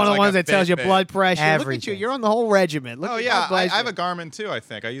 that's Oh, one of it's the like ones a that tells you Fitbit. blood pressure. Look at you. Everything. You're on the whole regiment. Look Oh at yeah, God bless I have you. a Garmin too. I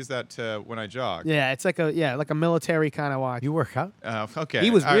think I use that when I jog. Yeah, it's like a military kind of watch. You work out? Okay. He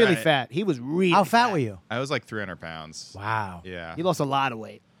was all really right. fat. He was really. How fat were you? I was like 300 pounds. Wow. Yeah. He lost a lot of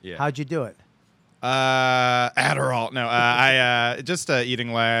weight. Yeah. How'd you do it? Adderall. No, I just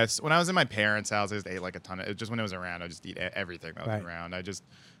eating less. When I was in my parents' house, I just ate like a ton of. Just when it was around, I just eat everything that was Right. around. I just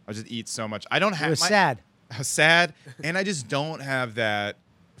eat so much. I don't have. It was my- sad. I was sad, and I just don't have that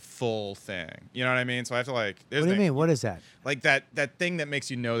full thing. You know what I mean? So I have to like. What do you mean? What is that? Like that thing that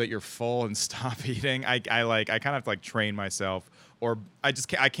makes you know that you're full and stop eating. I kind of have to like train myself, or I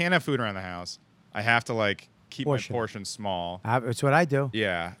can't have food around the house. I have to like keep Portion. my portion small. That's what I do.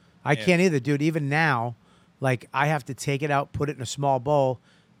 Yeah. I And- can't either, dude. Even now, like I have to take it out, put it in a small bowl,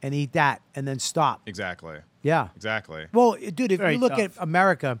 and eat that, and then stop. Exactly. Yeah. Exactly. Well, dude, if Very you look tough. at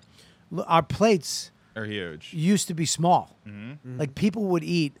America, our plates They're huge. used to be small. Mm-hmm. Like people would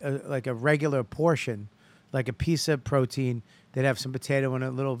eat like a regular portion, like a piece of protein. They'd have some potato and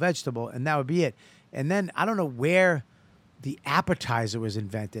a little vegetable, and that would be it. And then I don't know where the appetizer was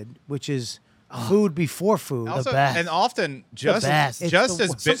invented, which is food before food. Also, best. and often just best. It's just the as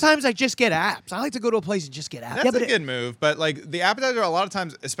worst. big. Sometimes I just get apps. I like to go to a place and just get apps. That's but a good move, but like the appetizer, a lot of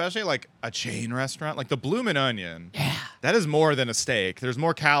times, especially like a chain restaurant, like the Bloomin' Onion, that is more than a steak. There's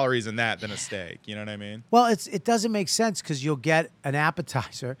more calories in that than a steak. You know what I mean? Well, it doesn't make sense because you'll get an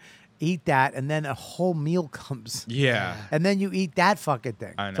appetizer, eat that, and then a whole meal comes, Yeah, and then you eat that fucking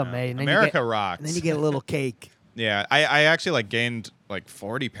thing. I know. It's amazing. Then you America get- rocks. And then you get a little cake. Yeah, I actually like gained like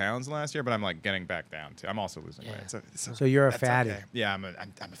 40 pounds last year, but I'm like getting back down too. I'm also losing weight. So you're a that's fatty. okay. Yeah, I'm a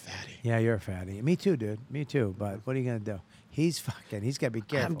fatty. Yeah, you're a fatty. Me too, dude. Me too. But what are you gonna do? He's got to be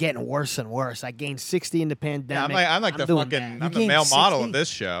careful. I'm getting worse and worse. I gained 60 in the Yeah, pandemic. I'm like the doing fucking bad. I'm the gained male model 60? of this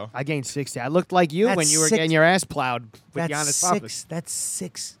show. I gained 60. I looked like you when That's you were six- getting your ass plowed with That's Giannis Papas. six. That's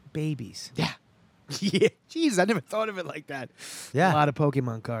 6 babies. Yeah. Yeah. Jeez, I never thought of it like that. Yeah. A lot of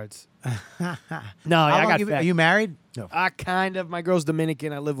Pokemon cards. No, How I long got you, fat. are you married? No. I kind of. My girl's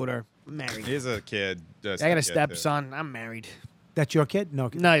Dominican. I live with her. I'm married. He's a kid. I got a stepson. I'm married. That's your kid? No.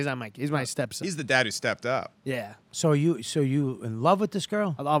 No, he's not my kid. He's my stepson. He's the dad who stepped up. yeah. So you in love with this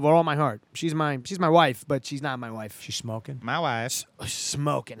girl? I love her with all my heart. She's my wife, but she's not my wife. She's smoking. My wife.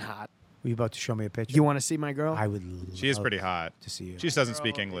 Smoking hot. Were you about to show me a picture? You want to see my girl? I would. She is love pretty hot. to see you. She just doesn't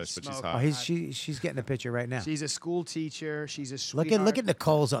speak Girl, English, but she's smoke. Oh, hot. she's getting a picture right now. She's a school teacher. She's a Look sweetheart. at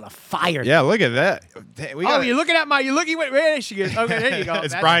Nicole's on a fire. Yeah, look at that. We Oh, gotta- you're looking at my. You're looking. Where there she is. Okay, there you go.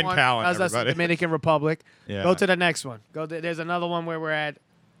 It's That's Brian one. Callen, That's us, everybody. Dominican Republic. Yeah. Go to the next one. There's another one where we're at.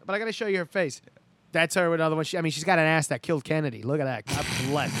 But I gotta show you her face. That's her. Another one. She's got an ass that killed Kennedy. Look at that. God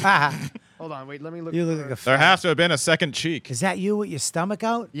bless. Hold on. Wait. Let me look. You for look her. like a. There has to have been a second cheek. Is that you with your stomach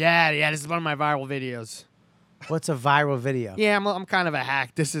out? Yeah. This is one of my viral videos. What's a viral video? Yeah, I'm kind of a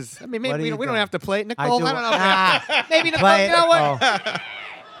hack. This is. I mean, What maybe are we you don't, we don't doing? have to play it, Nicole. do- I don't know. Maybe Nicole. Play You it, know what? Nicole.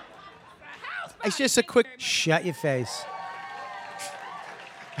 It's just a quick. Shut your face.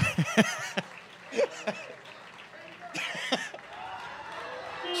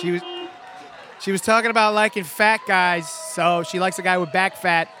 She was talking about liking fat guys, so she likes a guy with back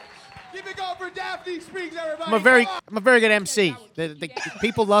fat. Keep it going for Daphne Springs, everybody. I'm a very good MC. The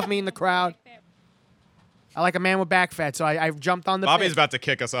people love me in the crowd. I like a man with back fat, so I jumped on the. Bobby's bit. about to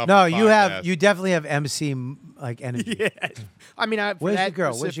kick us off. No, the you podcast. definitely have MC like energy. Yeah. I mean, for Where's that your girl?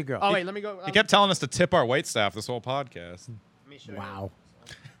 Where's specific- your girl? Oh wait, let me go. He kept telling us to tip our wait staff this whole podcast. Let me show you. Wow.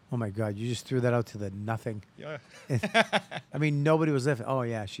 Oh my God! You just threw that out to the nothing. Yeah. I mean, nobody was lifting. Oh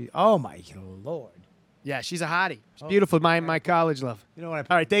yeah, she. Oh my Lord. Yeah, she's a hottie. She's beautiful. My college love. You know what?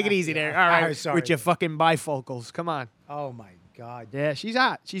 All right, take it easy there. All right, Sorry. with your fucking bifocals. Come on. Oh my God. Yeah, she's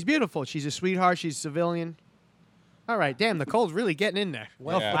hot. She's beautiful. She's a sweetheart. She's civilian. All right, damn, Nicole's really getting in there.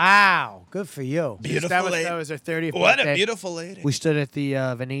 Well, Yeah. Wow. Good for you. that was her 30th birthday. beautiful lady. We stood at the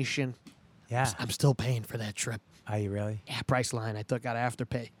Venetian. Yeah. I'm still paying for that trip. Are you really? Yeah, Priceline. I took out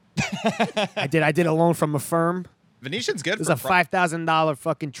Afterpay. I did a loan from a firm. Venetian's good It was for a $5,000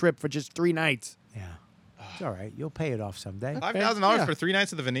 fucking trip for just 3 nights. Yeah. It's all right. You'll pay it off someday. $5,000 Yeah. for 3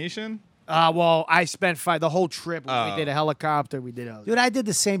 nights at the Venetian. Well, I spent the whole trip. Oh. We did a helicopter. We did a. Dude, I did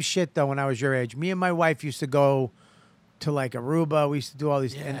the same shit though when I was your age. Me and my wife used to go to like Aruba. We used to do all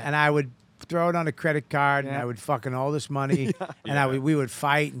these, and I would throw it on a credit card, and Yeah. I would fucking all this money, and we would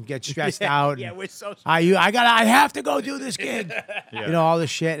fight and get stressed out. Yeah, and we're so. I have to go do this gig. Yeah. You know, all this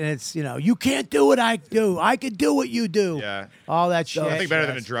shit, and it's you can't do what I do. I could do what you do. Yeah. All that shit. Nothing better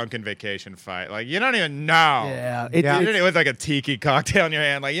than a drunken vacation fight. Like, you don't even know. Yeah, Yeah. You don't even, with like a tiki cocktail in your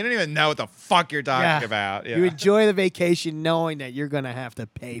hand. Like, you don't even know what the fuck you're talking about. Yeah. You enjoy the vacation knowing that you're gonna have to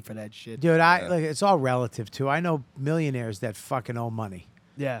pay for that shit. Dude, like it's all relative too. I know millionaires that fucking owe money.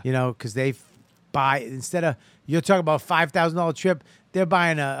 Yeah. You know, because they buy instead of you're talking about $5,000 trip, they're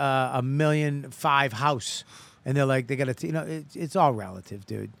buying a $1.5 million house, and they're like they got to it's all relative,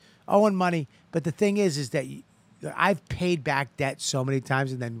 dude. Owing money, but the thing is that I've paid back debt so many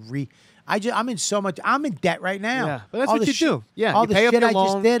times, and then I'm in so much. I'm in debt right now. Yeah, but that's All what the you do. Yeah, all you the pay up shit your I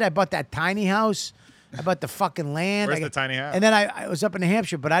just loan. did. I bought that tiny house. I bought the fucking land. Where's I the tiny house? And then I was up in New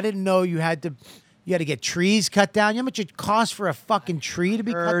Hampshire, but I didn't know you had to get trees cut down. You know how much it costs for a fucking tree to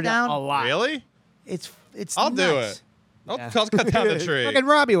be cut Heard down? a lot. Really? It's I'll do nuts. it. I'll Yeah. cut down the tree. Fucking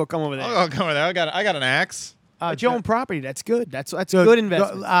Robbie will come over there. I'll come over there. I got an axe. It's your own property. That's good. That's Dude, good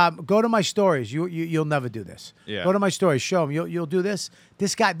investment. Go to my stories. You'll never do this. Yeah. Go to my stories. Show them. You'll do this.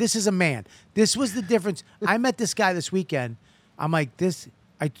 This guy. This is a man. This was the difference. I met this guy this weekend. I'm like this.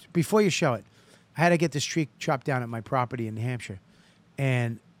 Before you show it, I had to get this tree chopped down at my property in New Hampshire,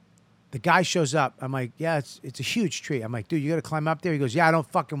 and the guy shows up. I'm like, yeah, it's a huge tree. I'm like, dude, you got to climb up there. He goes, yeah, I don't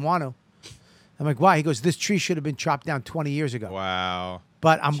fucking want to. I'm like, why? He goes, this tree should have been chopped down 20 years ago. Wow.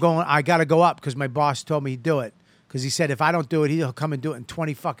 But I got to go up because my boss told me to do it. Because he said, if I don't do it, he'll come and do it in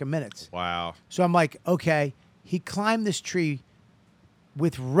 20 fucking minutes. Wow. So I'm like, okay. He climbed this tree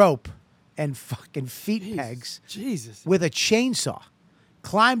with rope and fucking feet pegs Jesus. with a chainsaw.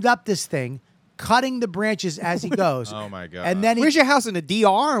 Climbed up this thing, cutting the branches as he goes. Oh, my God. And then Where's your house in the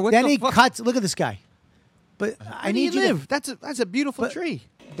DR? What then the he fuck? cuts. Look at this guy. But Where I do need you you live? That's a beautiful but- tree.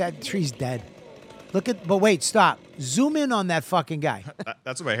 That tree's dead. But wait, stop. Zoom in on that fucking guy.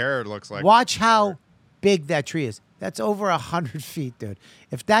 That's what my hair looks like. Watch how big that tree is. That's over 100 feet, dude.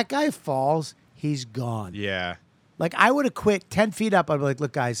 If that guy falls, he's gone. Yeah. Like, I would have quit 10 feet up. I'd be like,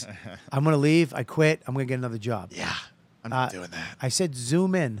 look, guys, I'm going to leave. I quit. I'm going to get another job. Yeah. I'm not doing that. I said,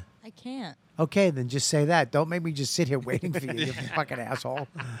 zoom in. I can't. Okay, then just say that. Don't make me just sit here waiting for you, you fucking asshole.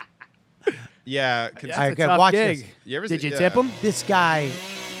 Yeah. That's I a got- tough watch gig. this. You ever Did see- you yeah. tip him? This guy,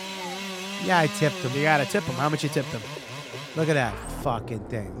 yeah, I tipped him. You gotta tip him. How much you tipped him? Look at that fucking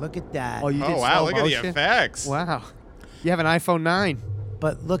thing. Look at that. You did Oh, wow. slow Look at the motion? effects. Wow. You have an iPhone 9.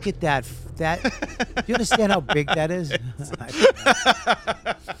 But look at that. Do you understand how big that is?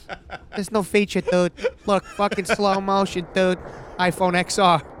 There's no feature, dude. Look, fucking slow motion, dude. iPhone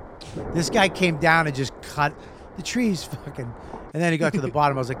XR. This guy came down and just cut the trees fucking. And then he got to the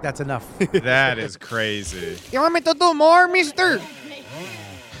bottom. I was like, that's enough. That is crazy. You want me to do more, mister?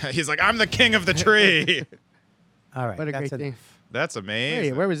 He's like, I'm the king of the tree. All right. What a that's great thing. That's Hey,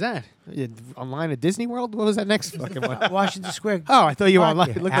 amazing. where was that? Online at Disney World? What was that next fucking one? Washington Square. Oh, I thought you were Fuck online.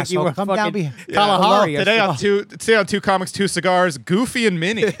 you, It looked like you asshole. were Come fucking down Kalahari. Today on Two Comics, Two Cigars, Goofy and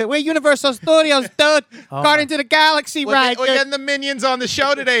Minnie. We're Universal Studios, dude. Guardian to the Galaxy, We're right? we're getting the minions on the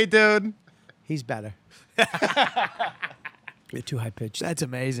show today, dude. He's better. You're too high pitched. That's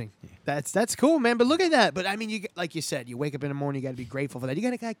amazing. That's cool, man. But look at that. But I mean, like you said, you wake up in the morning, you got to be grateful for that. You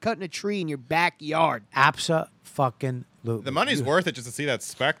got a guy cutting a tree in your backyard. Absa fucking loot. The money's worth it just to see that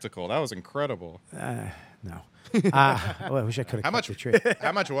spectacle. That was incredible. No. I wish I could have How cut much? the tree.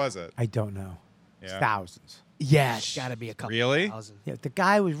 How much was it? I don't know. It's Yeah. thousands. Yeah, it's got to be a couple Really? thousand. Yeah, the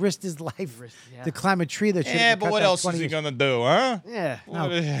guy would risked his life yeah. to climb a tree that should Yeah, have but cut what down else 20 is he years. gonna do, huh?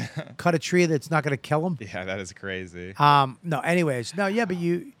 Yeah. Cut a tree that's not going to kill him. Yeah, that is crazy. No, anyways. No, yeah, but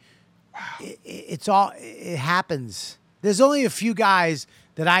it happens. There's only a few guys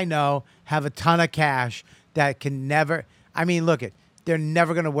that I know have a ton of cash that can never, I mean, look they're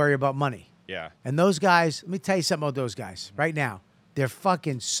never going to worry about money. Yeah. And those guys, let me tell you something about those guys right now. They're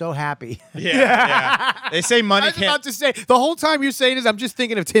fucking so happy. Yeah. They say I money was about can't. to say, the whole time you're saying this, I'm just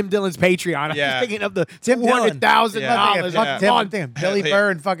thinking of Tim Dillon's Patreon. I'm Yeah. just thinking of the Tim Dillon. $200,000 Yeah. Fuck Yeah. Tim, a I'm month. thinking Billy Yeah.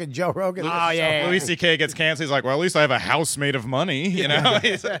 Burr and fucking Joe Rogan. Oh, yeah. Louis C.K. gets canceled. He's like, well, at least I have a house made of money. You know.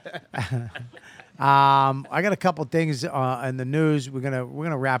 I got a couple things in the news. We're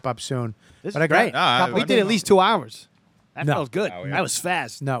gonna wrap up soon. This But is I got great. a couple We did at least 2 hours. That No. felt good. Oh, yeah. That was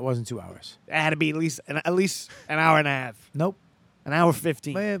fast. No, it wasn't 2 hours. It had to be at least an hour and a half. Nope. An hour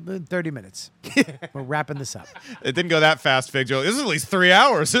 15. 30 minutes. We're wrapping this up. It didn't go that fast, Fig Joe. This is at least 3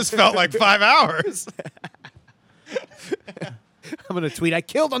 hours. This felt like 5 hours. I'm going to tweet, I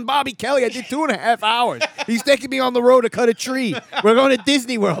killed on Bobby Kelly. I did 2.5 hours. He's taking me on the road to cut a tree. We're going to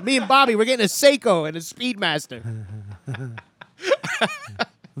Disney World. Me and Bobby, we're getting a Seiko and a Speedmaster.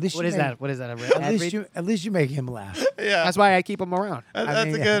 At least What you is make- that? What is that? At least you make him laugh. Yeah. That's why I keep him around. That's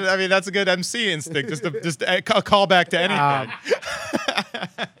mean, a good. I mean, that's a good MC instinct. Just a call back to anything.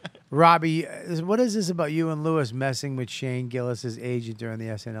 Robbie, what is this about you and Lewis messing with Shane Gillis's agent during the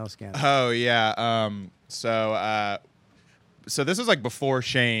SNL scandal? Oh yeah. So this was like before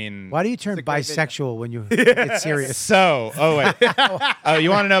Shane. Why do you turn bisexual when you get serious? So, wait. Oh, you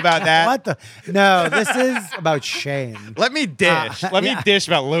want to know about that? What the? No, this is about Shane. Let me dish. Let me dish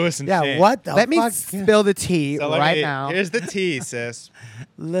about Lewis and Yeah, Shane. what the Let me fuck? spill the tea So let right me- now. Here's the tea, sis.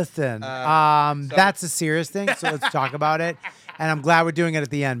 Listen, that's a serious thing, so let's talk about it. And I'm glad we're doing it at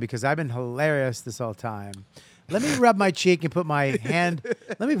the end because I've been hilarious this whole time. Let me rub my cheek and put my hand.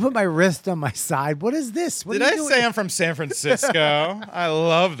 Let me put my wrist on my side. What is this? What Did are you I doing? say I'm from San Francisco? I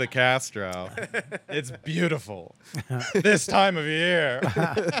love the Castro. It's beautiful this time of year.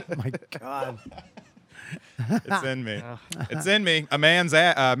 Oh my God. It's in me. It's in me. A man's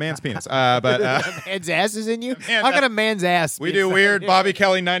penis. But A man's ass is in you? man's How can a man's ass we be do inside? weird Bobby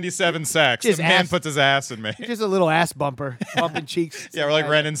Kelly 97 sex. Just The man ass. puts his ass in me. Just a little ass bumper, bumping cheeks. Yeah, we're like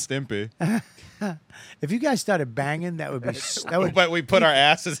Ren and Stimpy. If you guys started banging, that would be that would. But we put our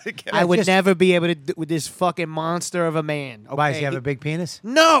asses together. I would just- never be able to do with this fucking monster of a man. Okay? Why does he have a big penis?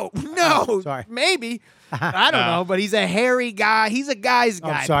 No. sorry. Maybe. I don't know, but he's a hairy guy. He's a guy's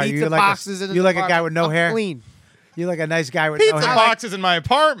guy. sorry, Pizza you're like a- boxes in his you're like a guy apartment. with no I'm hair? Clean. You like a nice guy with Pizza no hair. boxes in my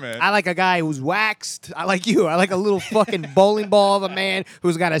apartment. I like a guy who's waxed. I like you. I like a little fucking bowling ball of a man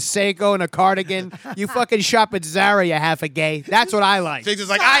who's got a Seiko and a cardigan. You fucking shop at Zara, you half a gay. That's what I like. He's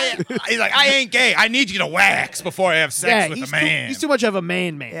like, I ain't gay. I need you to wax before I have sex with a man. He's too much of a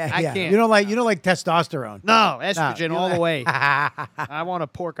man. Yeah, I yeah. can't. You don't like testosterone. No, estrogen you all the like- way. I want to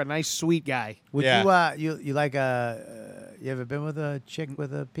pork a nice sweet guy. Would Yeah. you like a you ever been with a chick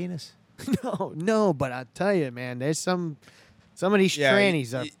with a penis? No, but I tell you, man, there's some of these Yeah,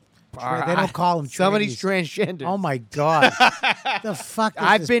 trannies are. They don't call them Some of these trannies. transgenders. Oh my god. The fuck is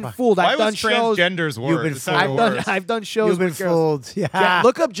I've this been fu- fooled. Why I've done was shows. transgenders worse? been It's not fooled. worse. I've done shows. You've been with girls. fooled. Yeah.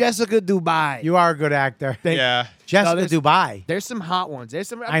 Look up Jessica Dubai. You are a good actor. Yeah. Jessica there's- Dubai. There's some hot ones. There's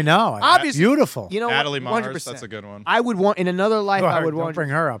some. I know. Obviously, Beautiful. You know, Natalie Mars, 100%. that's a good one. I would want in another life. I would Don't want. bring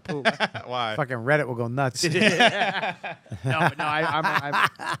her up. Why? Fucking Reddit will go nuts. No, but no. I'm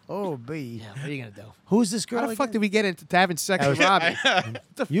Oh, B. what are you gonna do? Who's this girl? How the fuck again? did we get into having sex That with was- Robbie? What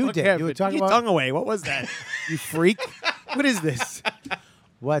the You fuck did. You happened? were talking Get your about- tongue away. What was that? You freak. What is this?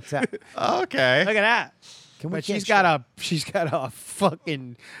 What's that? Okay. Look at that. Can we But can't she's got a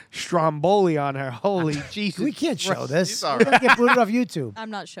fucking Stromboli on her. Holy Jesus! We can't show this. She's all We're gonna get booted off YouTube.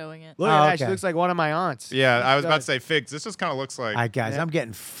 I'm not showing it. Look at Oh, that. She okay. looks like one of my aunts. Yeah, I was about to say figs. This just kind of looks like. All right, guys, I'm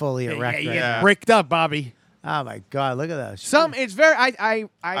getting fully Yeah, erect you right get Yeah. bricked up, Bobby. now. Oh my god, look at that. It's very.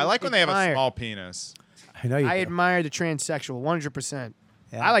 I like when they have a admire- small penis. I know you. I do. admire the transsexual 100%.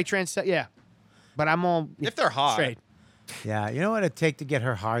 Yeah. I like yeah, but I'm all If they're hot. straight. Yeah, you know what it'd take to get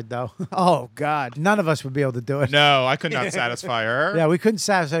her hard though. Oh God. None of us would be able to do it. No, I could not satisfy her. Yeah, we couldn't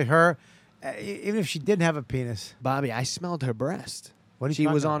satisfy her, even if she didn't have a penis. Bobby, I smelled her breast. What are you She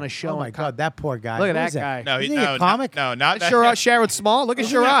talking was about? on a show Oh my on god, that poor guy. Look at Who is that guy. No, Isn't he a no, comic? No, not that. Sherrod, Sherrod Small. Look at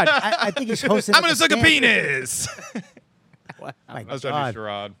Sherrod. I think he's hosting. I'm at gonna the suck a stand- penis. My I was trying to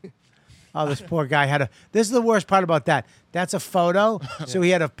God. be Sherrod. Oh, this poor guy had a. This is the worst part about that. That's a photo, so he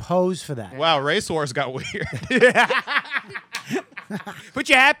had to pose for that. Wow, race wars got weird. Put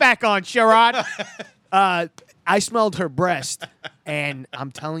your hat back on, Sherrod. I smelled her breast, and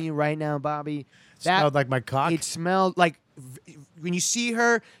I'm telling you right now, Bobby, that Smelled like my cock. It smelled like when you see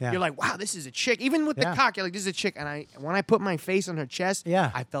her, Yeah. you're like, wow, this is a chick. Even with the Yeah. cock, you're like, this is a chick. And when I put my face on her chest,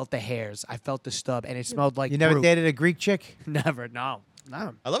 Yeah. I felt the hairs, I felt the stub, and it smelled like You never brew. dated a Greek chick? Never, no.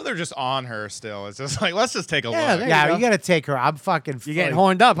 I love they're just on her still. It's just like, let's just take a Yeah, look. there Yeah, you you go. got to take her. I'm fucking. You're getting fully-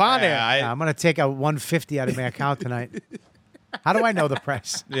 horned up, huh? there. Yeah, Yeah, I'm gonna take a 150 out of my account tonight. How do I know the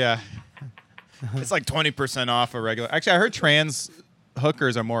price? yeah. It's like 20% off a regular. Actually, I heard trans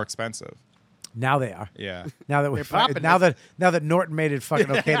hookers are more expensive. Now they are. Yeah. Now that we They're popping now that Norton made it fucking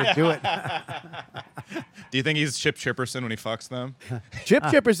okay to do it. Do you think he's Chip Chipperson when he fucks them? Chip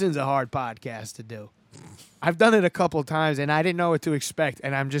Chipperson's a hard podcast to do. I've done it a couple times, and I didn't know what to expect.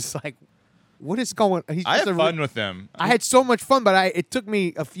 And I'm just like, what is going on? I have fun with them. I had so much fun, but it took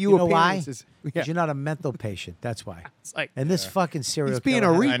me a few You know why? appearances. Because Yeah. you're not a mental patient. That's why. It's like, And this fucking serial He's being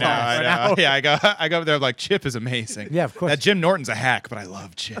killer a has- I know. I know. Yeah, I go up there like Chip is amazing. Yeah, of course. That Jim Norton's a hack, but I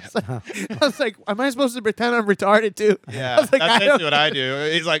love Chip. I was like, am I supposed to pretend I'm retarded too? Yeah, I was like, that's I basically don't- what I do.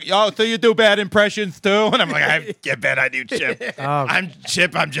 He's like, "Oh, so you do bad impressions too?" And I'm like, "I bet I do, Chip. Oh. I'm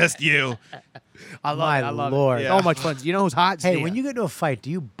Chip. I'm just you." I love My it. I love Lord. it. Yeah. So much fun. You know who's hot? Hey, Zia. when you get into a fight, do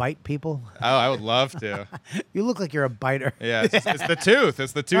you bite people? Oh, I would love to. You look like you're a biter. Yeah, it's the tooth.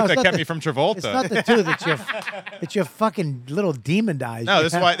 It's the tooth No, it's that not kept the- me from Travolta. It's not the tooth. It's your fucking little demon eyes. No,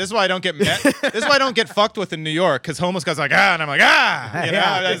 this is why I don't get met. This is why I don't get fucked with in New York, because homeless guys are like, and I'm like, you know,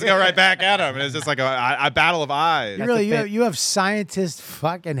 Yeah. I just go right back at him, and it's just like a battle of eyes. You really you have scientist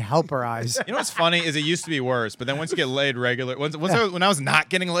fucking helper eyes. You know what's funny is it used to be worse, but then once you get laid regular, when I was not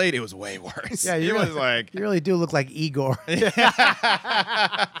getting laid, it was way worse. Yeah, it was like You really do look like Igor.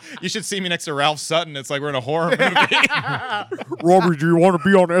 you should see me next to Ralph Sutton. It's like we're in a horror movie. Robbie, do you want to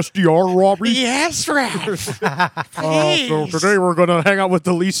be on SDR, Robbie? Yes, Ralph. So today we're gonna hang out with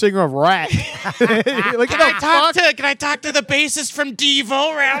the lead singer of Rat. Look at Can I talk to the bassist from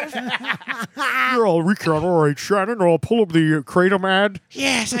Devo, Ralph? Here, I'll recount. All right, Shannon, I'll pull up the Kratom ad.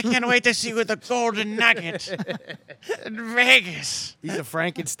 Yes, I can't wait to see you with the golden nugget in Vegas. He's a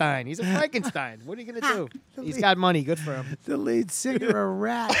Frankenstein. He's a Frankenstein. What are you gonna do? He's got money. Good for him. The lead singer, a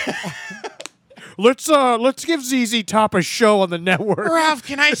rat. let's give ZZ Top a show on the network. Ralph,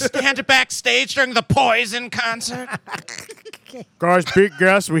 can I stand backstage during the Poison concert? Guys, big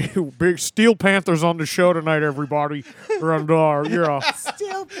guest. We big Steel Panthers on the show tonight, everybody. And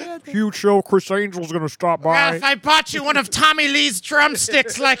Steel Panther. huge show. Chris Angel's gonna stop by. Ralph, I bought you one of Tommy Lee's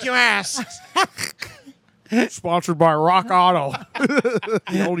drumsticks like you asked. Sponsored by Rock Auto,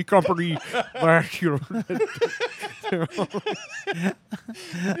 the only company that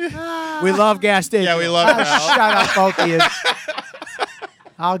we love gas stations. Yeah, we love Ralph. Shut up, both of you.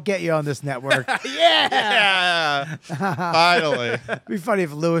 I'll get you on this network. Yeah. Finally. It'd be funny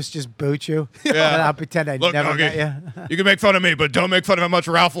if Lewis just boot you. Yeah. And I'll pretend I Look, never Doggy, met you. you can make fun of me, but don't make fun of how much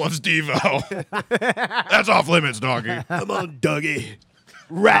Ralph loves Devo. That's off limits, Doggy. Come on, Dougie.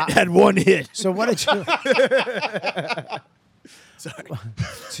 Rat had one hit. So what did you? Sorry,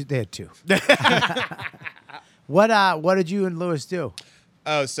 they had two. What did you and Lewis do?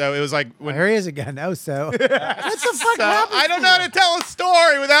 Oh, so it was like Well, when here he is again. Oh, so what the fuck happened? I don't know how to tell a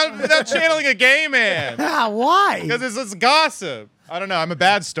story without channeling a gay man. Why? Because it's gossip. I don't know. I'm a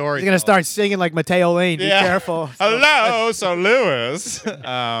bad story. He's gonna start singing like Mateo Lane. Be careful. Hello, so Lewis.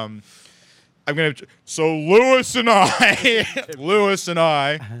 So Lewis and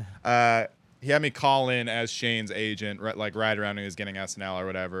I, he had me call in as Shane's agent, right around when he was getting SNL or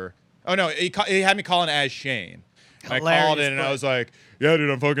whatever. Oh no, he had me call in as Shane. And I called in and I was like, yeah,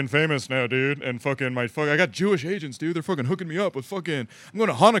 dude, I'm fucking famous now, dude. And fucking I got Jewish agents, dude. They're fucking hooking me up with I'm going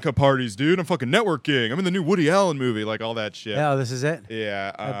to Hanukkah parties, dude. I'm fucking networking. I'm in the new Woody Allen movie, like all that shit. Oh, this is it.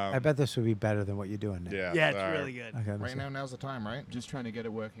 Yeah. I bet this would be better than what you're doing now. Yeah. Yeah, it's sorry. really good. Okay, Right now, now's the time, right? Just trying to get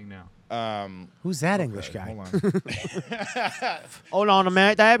it working now. Who's that English guy? Hold on. Hold on a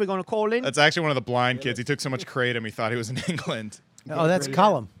minute, Dad. We're gonna call in. That's actually one of the blind kids. He took so much kratom, he thought he was in England. Oh, that's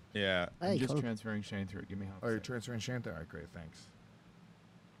Cullum. Yeah. I'm just transferring Shane through it. Give me help. Oh, you're transferring Shane? All right, great, thanks.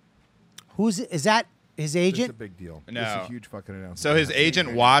 Is that his It's a agent? big deal. No. It's a huge fucking announcement. So his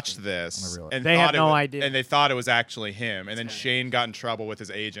agent watched this, and They had thought it no wa- idea. and they thought it was actually him. And then Shane got in trouble with his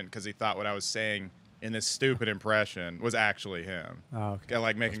agent because he thought what I was saying in this stupid impression was actually him. Oh, okay. Got,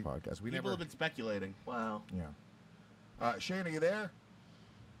 like making. podcast. We People never. have been speculating. Wow. Yeah. Shane, are you there?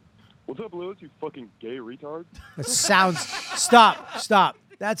 What's up, Lewis? You fucking gay retard. It sounds. Stop.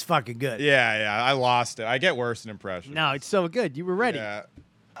 That's fucking good. Yeah, I lost it. I get worse in impressions. No, it's so good. You were ready. Yeah.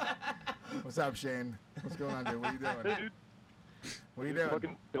 What's up, Shane? What's going on, dude? What are you doing? Hey, dude. What are you Dude, doing?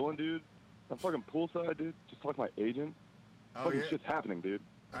 fucking Dylan, dude. I'm fucking poolside, dude. Just talk to my agent. Oh, Fucking yeah. shit's happening, dude.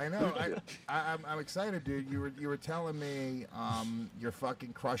 I know. I'm excited, dude. You were telling me you're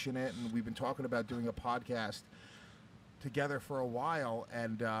fucking crushing it, and we've been talking about doing a podcast together for a while,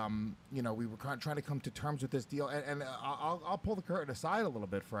 and we were trying to come to terms with this deal. And I'll pull the curtain aside a little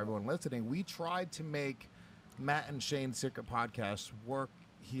bit for everyone listening. We tried to make Matt and Shane's Secret Podcast work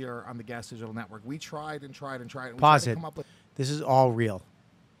here on the Gas Digital Network. We tried and tried and tried. And we Pause tried it. to come up with This is all real.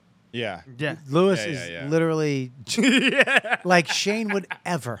 Yeah. Yeah. Lewis Yeah, is yeah. literally like Shane would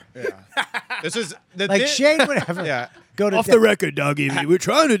ever. This is the Like Shane would ever Yeah. go to Off the record, Doggy. We're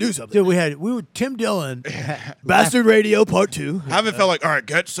trying to do something. Dude, we were Tim Dillon. Bastard Radio Part 2. I haven't felt like, all right,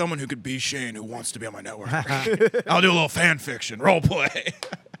 get someone who could be Shane who wants to be on my network. I'll do a little fan fiction, role play.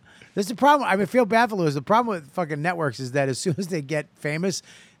 This is the problem. I feel bad for Lewis. The problem with fucking networks is that as soon as they get famous,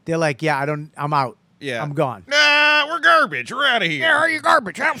 they're like, yeah, I'm out. Yeah. I'm gone. Nah, we're garbage. We're out of here. Yeah, are you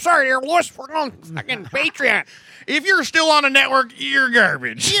garbage? I'm sorry, there, Lewis. We're on fucking Patreon. If you're still on a network, you're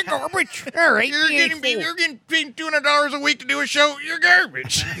garbage. You're garbage. All right. You're getting paid $200 a week to do a show. You're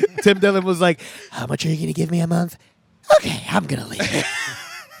garbage. Tim Dillon was like, how much are you going to give me a month? Okay, I'm going to leave.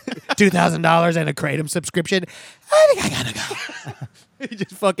 $2,000 and a Kratom subscription. I think I got to go. He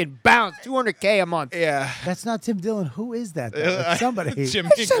just fucking bounced. $200K a month. Yeah. That's not Tim Dillon. Who is that? Though? It's somebody. Jimmy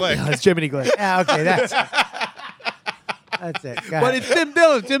Glick. No, it's Jiminy Glick. Yeah, okay, that's it. Go But ahead. it's Tim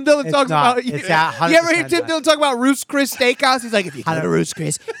Dillon. Tim Dillon It's talks not. about. It's you ever hear 100% Tim not. Dillon talk about Ruth's Chris Steakhouse? He's like, if you go to 100%. Ruth's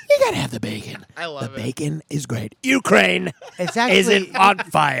Chris, you gotta have the bacon. I love the it. bacon is great. Ukraine It's actually isn't on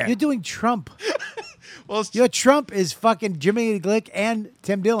fire. You're doing Trump. Well, Your Trump is fucking Jimmy Glick and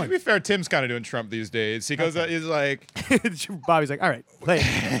Tim to Dillon. be fair, Tim's kind of doing Trump these days. He goes, he's like, Bobby's like, all right, play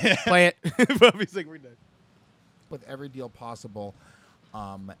it, play it. Bobby's like, we're done. with every deal possible.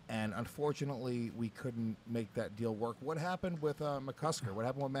 And unfortunately, we couldn't make that deal work. What happened with McCusker? What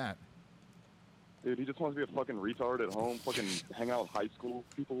happened with Matt? Dude, he just wants to be a fucking retard at home, fucking hang out with high school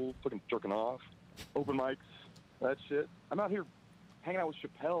people, fucking jerking off, open mics, that shit. I'm out here hanging out with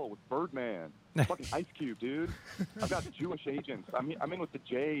Chappelle, with Birdman, fucking Ice Cube, dude. I've got Jewish agents. I'm in with the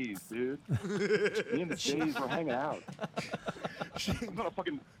Jays, dude. Me and the Jays are hanging out. I'm gonna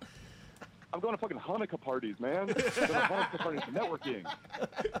fucking I'm going to fucking Hanukkah parties, man. I'm going to Hanukkah parties for networking.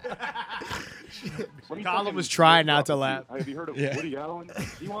 Colin was trying not to laugh. Have you heard of Woody Allen?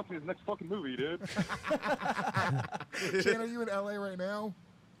 He wants me in his next fucking movie, dude. Shane, are you in LA right now?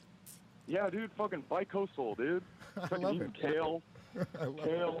 Yeah, dude, fucking bi-coastal, dude. Fucking love eating it. kale,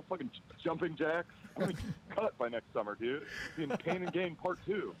 fucking jumping jacks. I'm gonna cut by next summer, dude. Being Pain and Gain Part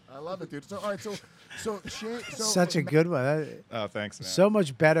 2. I love it, dude. So, all right, so Shane, Such a good one. Oh, thanks, man. So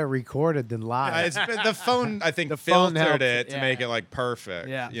much better recorded than live. The phone, I think, The phone filtered helped, it to yeah. make it like perfect.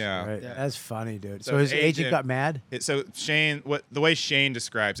 Yeah. Right. Yeah. That's funny, dude. So So his his agent agent- got mad? So Shane, the way Shane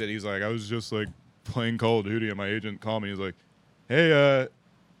describes it, he's like, I was just like playing Call of Duty, and my agent called me. He's like, hey,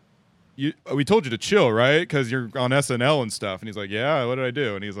 we told you to chill, right? Because you're on SNL and stuff. And he's like, yeah, what did I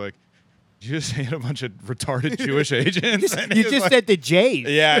do? And he's like, you just had a bunch of retarded Jewish agents. And You he was just like, said the J's.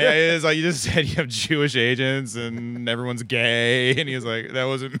 yeah, it is like you just said you have Jewish agents and everyone's gay, and he was like, that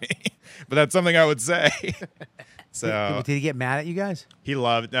wasn't me, but that's something I would say. So Did he get mad at you guys? he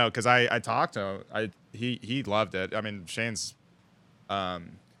loved because I talked to him. He loved it. I mean, Shane's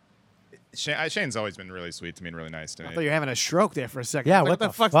always been really sweet to me and really nice to me. I thought you were having a stroke there for a second. Yeah, Like, what the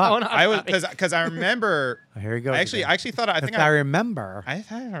fuck's fuck? going on? I was because I remember. Oh, here he goes. I actually thought I think I remember. I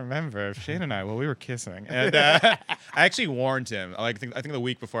remember Shane and I. Well, we were kissing, and I actually warned him. I think the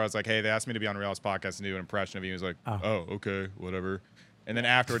week before I was like, "Hey, they asked me to be on Real's podcast and do an impression of you." He was like, "Oh, okay, whatever." And then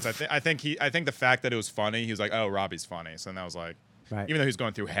afterwards, I think the fact that it was funny, he was like, "Oh, Robbie's funny." So then I was like, Right. even though he was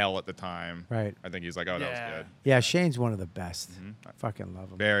going through hell at the time, Right. I think he was like, "Oh, that was good." Yeah, Shane's one of the best. Mm-hmm. I fucking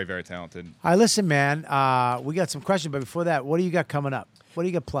love him. Very, very talented. All right, listen, man. We got some questions, but before that, what do you got coming up? What do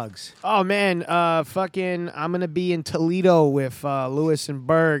you got plugs? Oh man, I'm gonna be in Toledo with Lewis and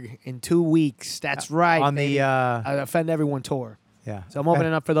Berg in 2 weeks. That's right. On baby. the Offend Everyone tour. yeah. So I'm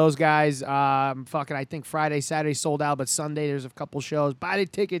opening up for those guys. I think Friday, Saturday sold out, but Sunday there's a couple shows. Buy the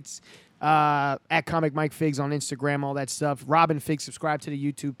tickets at Comic Mike Figs on Instagram, all that stuff. Robin Figs, subscribe to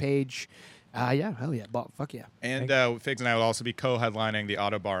the YouTube page. Yeah, hell yeah, fuck yeah. And Figs and I will also be co-headlining the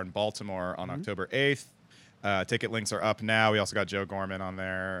Auto Bar in Baltimore on October 8th. Ticket links are up now. We also got Joe Gorman on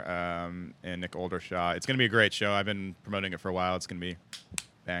there and Nick Oldershaw. It's going to be a great show. I've been promoting it for a while. It's going to be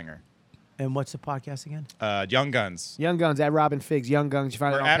banger. And what's the podcast again? Young Guns. Young Guns at Robin Figs. Young Guns. You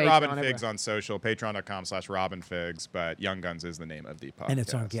find We're it on at Patreon, Robin everywhere. Figs on social, patreon.com/RobinFigs, but Young Guns is the name of the podcast. And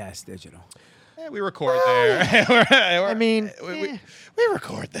it's on Gas Digital. We record there. I mean, we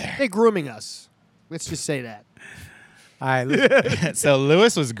record there. they're grooming us. Let's just say that. All right. listen, So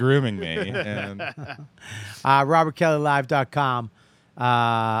Lewis was grooming me. And RobertKellyLive.com.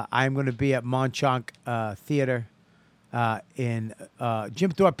 I'm going to be at Monchunk Theater in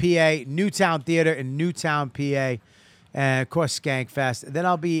Jim Thorpe, PA, Newtown Theater in Newtown, PA, and of course Skankfest. Then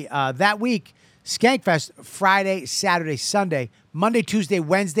I'll be that week, Skankfest, Friday, Saturday, Sunday, Monday, Tuesday,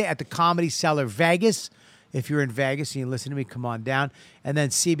 Wednesday at the Comedy Cellar Vegas. If you're in Vegas and you listen to me, come on down. And then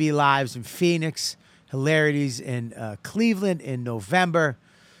CB Lives in Phoenix, Hilarities in Cleveland in November,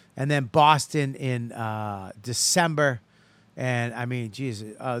 and then Boston in December. And I mean,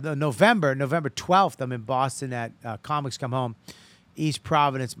 Jesus, November 12th, I'm in Boston at Comics Come Home, East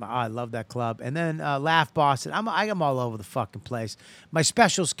Providence. I love that club. And then Laugh Boston. I'm all over the fucking place. My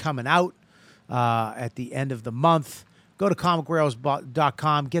special's coming out at the end of the month. Go to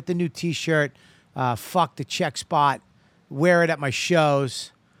comicrails.com, get the new T-shirt. Fuck the check spot. Wear it at my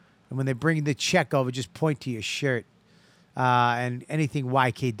shows. And when they bring the check over, just point to your shirt. And anything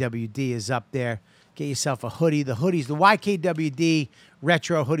YKWD is up there. Get yourself a hoodie. The hoodies, the YKWD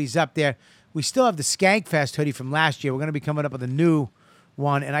retro hoodies up there. We still have the Skankfest hoodie from last year. We're going to be coming up with a new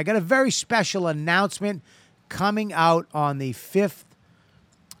one. And I got a very special announcement coming out on the 5th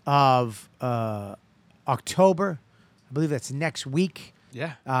of October. I believe that's next week.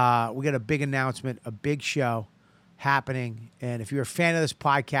 Yeah. We got a big announcement, a big show happening. And if you're a fan of this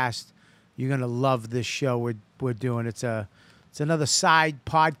podcast, you're going to love this show we're doing. It's another side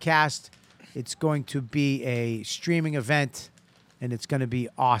podcast. It's going to be a streaming event, and it's going to be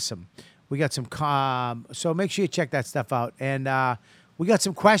awesome. We got some so make sure you check that stuff out. And we got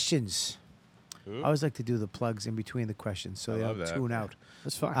some questions. I always like to do the plugs in between the questions so they love don't that. tune out.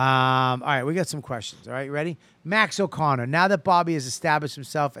 That's fine. All right, we got some questions. All right, you ready? Max O'Connor. Now that Bobby has established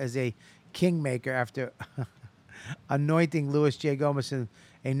himself as a kingmaker after anointing Louis J. Gomez in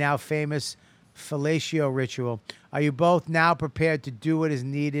a now famous fellatio ritual, are you both now prepared to do what is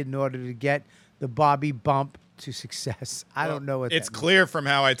needed in order to get the Bobby bump to success? I don't know what it's that means. clear from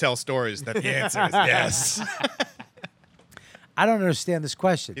how I tell stories that the answer is yes. I don't understand this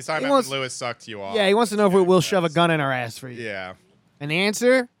question. He's talking He about wants- when Lewis sucked you off. yeah, he wants to know if we'll shove a gun in our ass for you. Yeah. An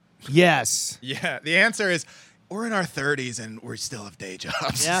answer? Yes. Yeah. The answer is We're in our 30s and we still have day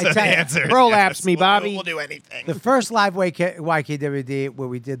jobs. Yeah, so I tell the ya, answer is prolapse yes. me, Bobby. We'll do anything. The first live YKWd where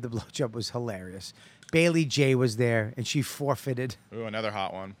we did the blowjob was hilarious. Bailey J was there, and she forfeited Ooh, another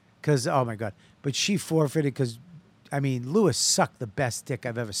hot one. because, oh my God. But she forfeited because, I mean, Lewis sucked the best dick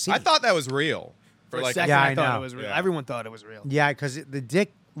I've ever seen. I thought that was real. For a like, second, Yeah, I I thought know. it was real. Yeah. Everyone thought it was real. Yeah, because the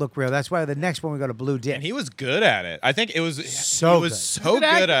dick looked real. That's why the next one we go to Blue Dick. and he was good at it. I think it was So he was good. so Good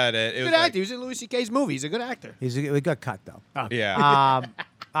actor. good at it. It Good was actor. like, He was in Louis C.K.'s movie. He's a good actor. We got cut, though. yeah. All You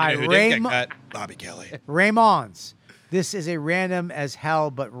right, know who didn't get cut? Bobby Kelly. Raymonds. This is a random as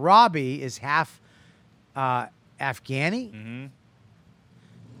hell, but Robbie is half Afghani. Mm-hmm.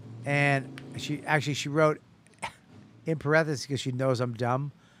 And she wrote in parentheses because she knows I'm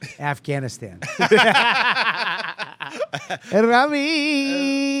dumb, Afghanistan.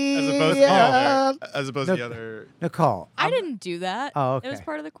 Robbie. As opposed to the other. Nicole. I didn't do that. Oh, It was okay.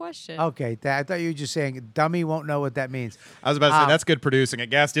 part of the question. Okay, I thought you were just saying dummy won't know what that means. I was about to say that's good producing. At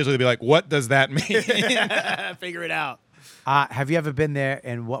Gas Digital, they'd be like, "What does that mean?" Figure it out. Have you ever been there,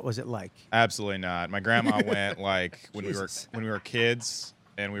 and what was it like? Absolutely not. My grandma went like when Jesus. we were kids,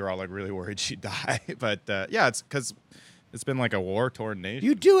 and we were all like really worried she'd die. But yeah, it's because it's been like a war-torn nation.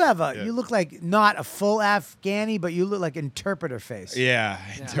 You do have Yeah. you look like not a full Afghani, but you look like interpreter face. Yeah,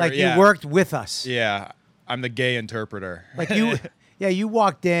 Like yeah. you worked with us. Yeah, I'm the gay interpreter. Like you, yeah, you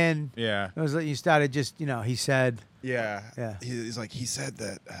walked in. Yeah. It was like you started just, he said, Yeah. Yeah. He's like, he said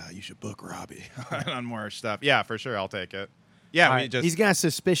that you should book Robbie on more stuff. Yeah, for sure. I'll take it. Yeah, All we right. just. He's got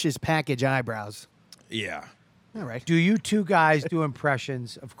suspicious package eyebrows. Yeah. All right. do you two guys do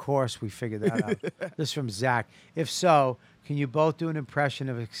impressions? Of course, we figured that out. This is from Zach. If so, can you both do an impression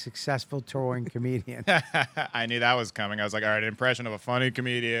of a successful touring comedian? I knew that was coming. I was like, all right, impression of a funny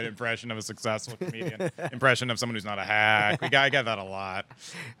comedian, impression of a successful comedian, impression of someone who's not a hack. I get that a lot.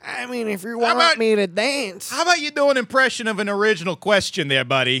 I mean, if you want want me to dance, How about you do an impression of an original question there,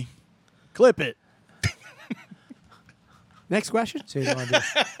 buddy? clip it. Next question. So you don't wanna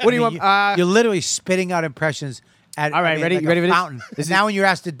do, What do you want? You're literally spitting out impressions. At, All right, ready? Like You ready a for this? fountain. This And now when you're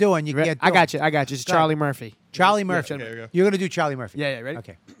asked to do one, you can't do I got it. you. It's Go ahead. Charlie Murphy. Charlie Murphy. okay, here we go. You're going to do Charlie Murphy. Yeah, ready?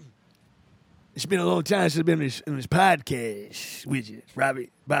 Okay. It's been a long time since I've been in this podcast with you, Robbie.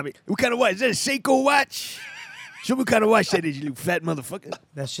 Bobby. What kind of watch? Is that a Seiko watch? Show me what kind of watch that is, you little fat motherfucker.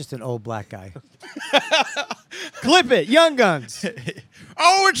 That's just an old black guy. Clip it. Young Guns.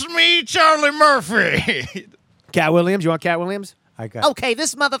 Oh, it's me, Charlie Murphy. Cat Williams. You want Cat Williams? I got Okay,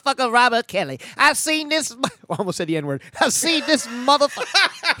 this motherfucker Robert Kelly. I've seen this. I almost said the N-word. I've seen this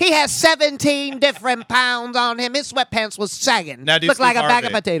motherfucker. He has 17 different pounds on him. His sweatpants was sagging. Now do Looked like Steve a bag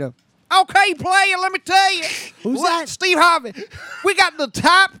of Harvey. potato. Okay, player, let me tell you. Who's that? Steve Harvey. We got the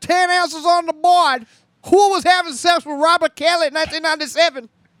top 10 answers on the board. Who was having sex with Robert Kelly in 1997?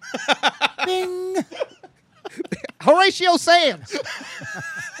 Bing. Horatio Sands.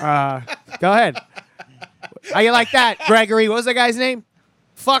 Go ahead. How you like that, Gregory? What was that guy's name?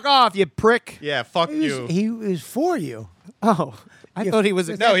 Fuck off, you prick. Yeah, fuck you. He was for you. Oh, I thought he was.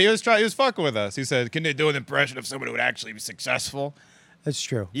 No, he was fucking with us. He said, "Can they do an impression of someone who would actually be successful?" That's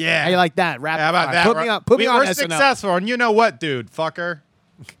true. Yeah. How you like that? Rap. How about that? Put me on. Put me on We're SNL. successful, and you know what, dude, fucker.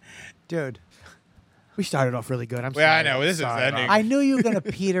 Dude. We started off really good. I'm Well, I sorry. know this is ending. I knew you were going to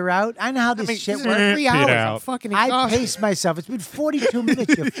peter out. I know how this shit This is works. 3 hours. I'm out. fucking I exhausted. paced myself. It's been 42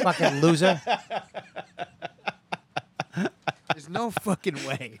 minutes, you fucking loser. There's no fucking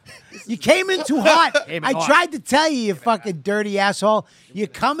way. You came in too hot. Came in I hot. tried to tell you, you fucking dirty asshole. You're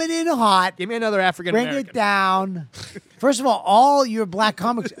coming in hot. Give me another African Bring American. it down. First of all your black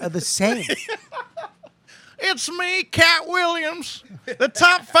comics are the same. It's me, Cat Williams. The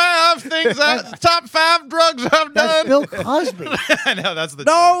top 5 things, top 5 drugs I've That's done. Bill Cosby. I know that's the.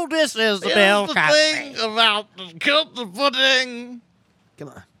 No, this is the Bill Here's the Cosby. thing about the guilty pudding. Come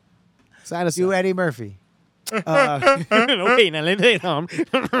on. Sign us You up. Eddie Murphy. Okay, now let's say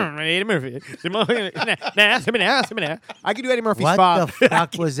Eddie Murphy. Now. I can do Eddie Murphy's What father. the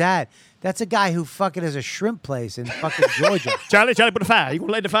fuck was that? That's a guy who fucking has a shrimp place in fucking Georgia. Charlie, put the fire. You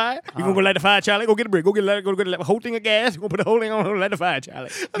gonna light the fire? You gonna go light the fire, Charlie? Go get a brick. Go get the whole thing of gas. You gonna put the whole thing on and light the fire, Charlie.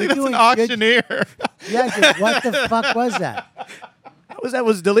 I think that's an auctioneer. Yeah, dude, what the fuck was that? That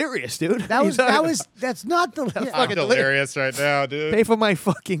was delirious, dude. That's not the. I'm delirious right now, dude. Pay for my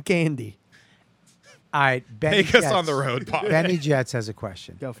fucking candy. All right, Benny Take us Jets. on the road, Bob. Benny Jets has a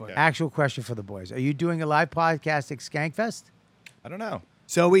question. Go for it. Actual question for the boys. Are you doing a live podcast at Skankfest? I don't know.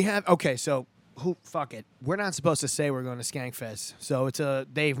 So we have fuck it. We're not supposed to say we're going to Skankfest. So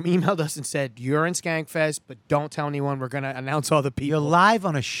they've emailed us and said you're in Skankfest, but don't tell anyone. We're gonna announce all the people. You're live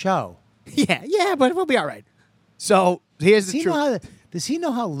on a show. Yeah, but we'll be all right. So here's See, the you know truth. how Does he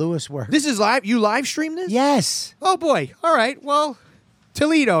know how Lewis works? This is live. You live stream this? Yes. Oh boy. All right. Well,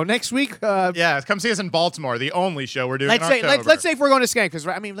 Toledo next week. Yeah, come see us in Baltimore, the only show we're doing Let's in say October. let's say if we're going to Skank, because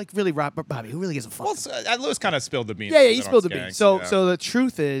I mean, like, really, Bobby, who really gives a fuck? Well, Lewis kind of spilled the beans. Yeah, a he bit spilled the on beans. Skank, So the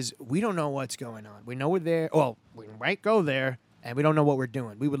truth is, we don't know what's going on. We know we're there. Well, we might go there, and we don't know what we're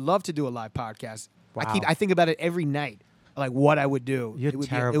doing. We would love to do a live podcast. Wow. I think about it every night, like what I would do. You're it would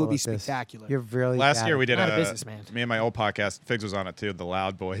terrible. Be, it would be at this. spectacular. You're really Last bad year at we it. did Not a businessman. Me and my old podcast, Figs was on it too, the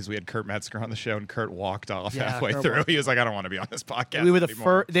Loud Boys. We had Kurt Metzger on the show, and Kurt walked off Yeah, halfway Kurt through. walked He was like, I don't want to be on this podcast We were the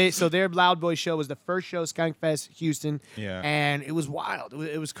anymore. first. So their Loud Boy show was the first show, Skunk Fest, Houston. Yeah. And it was wild.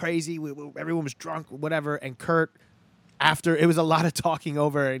 It was crazy. Everyone was drunk, whatever. And Kurt, after it was a lot of talking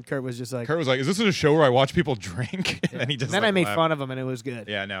over, and Kurt was just like, Kurt was like, is this a show where I watch people drink? And then he just And then like, I made left. fun of him, and it was good.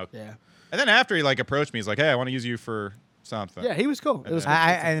 Yeah, no. Yeah. And then after he like approached me, he's like, hey, I want to use you for something. Yeah, he was cool. It was.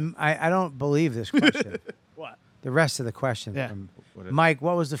 I don't believe this question. What? The rest of the question. Yeah. From What is- Mike,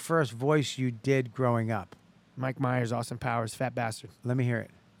 what was the first voice you did growing up? Mike Myers, Austin Powers, fat bastard. Let me hear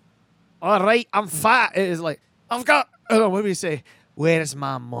it. All right, I'm fat. It is like I've got. Oh, what do you say? Where's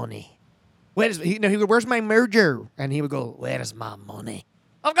my money? Where's he would, where's my merger? And he would go, where's my money?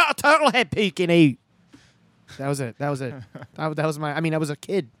 I've got a turtle head peeking out. That was it. That was it. that was my. I mean, I was a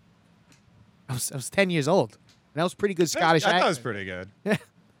kid. I was 10 years old. And that was pretty good Scottish I thought it was accent. pretty good.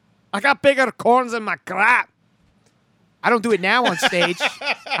 I got bigger corns in my crap. I don't do it now on stage.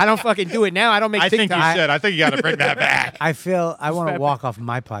 I don't fucking do it now. I don't make I think you TikTok. should. I think you got to bring that back. I feel I want to walk off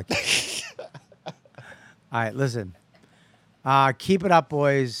my podcast. All right, listen. Keep it up,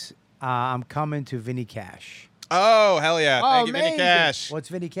 boys. I'm coming to Vinny Cash. Oh, hell yeah. Oh, Thank you, Vinny amazing. Cash. What's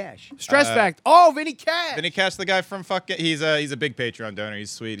Vinny Cash? Stress fact. Oh, Vinny Cash. Vinny Cash, the guy from fucking, he's a big Patreon donor.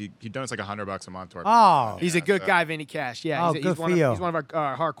 He's sweet. He donates like $100 a month to our Oh, He's a good guy, Vinny Cash. Yeah, Oh, he's, good he's, one for you. of, he's one of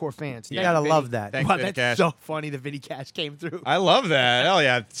our hardcore fans. you gotta love that. Thanks, Wow, Vinny that's Cash. so funny that Vinny Cash came through. I love that. Hell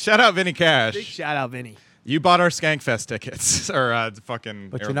yeah. Shout out Vinny Big Cash. shout out, Vinny. You bought our Skankfest tickets. Or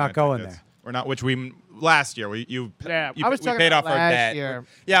fucking. But you're airline not going tickets. there. We're not, which we, last year, you Yeah, you, I was we talking paid about off our last debt. year.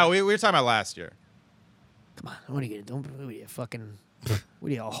 Yeah, we were talking about last year. Come on, what are you gonna do? What are you fucking?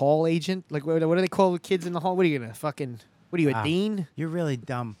 What are you, a hall agent? Like what do they call the kids in the hall? What are you gonna fucking? What are you, a Wow. dean? You're really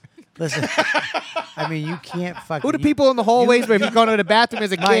dumb. Listen, I mean, you can't fucking. Who do people in the hallways where if you go to the bathroom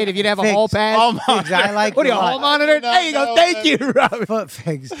as a kid, if you'd have a Figs. hall pass? Oh my Figs, I like What are you, you a a hall lot. monitor? There you go. Thank you, Robin. Foot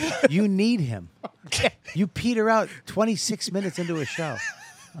Figs. You need him. You peter out 26 minutes into a show.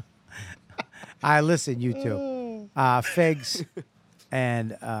 I listen, you two. Figs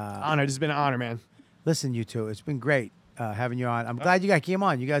and Honor. This has been an honor, man. listen, you two. It's been great having you on. I'm glad you guys came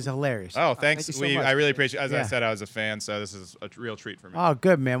on. You guys are hilarious. Oh, thanks. thank you so much. I really appreciate. As I Yeah. said, I was a fan, so this is a real treat for me. Oh,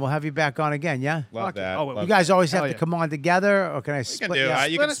 good, man. We'll have you back on again, yeah? Love Fuck that. it. Oh, wait, Love You guys always Hell have yeah. to come on together, or can I We split can do you it. up?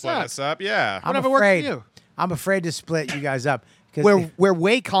 You Split can us split up. us up. Yeah. I'm Whatever works for afraid. you. I'm afraid to split you guys up. 'cause We're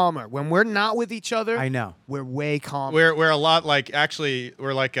way calmer when we're not with each other. I know. We're way calmer. We're a lot like, actually,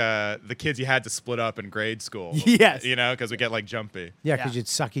 we're like the kids you had to split up in grade school. Yes. You know, because we get like jumpy. Yeah, because Yeah. you'd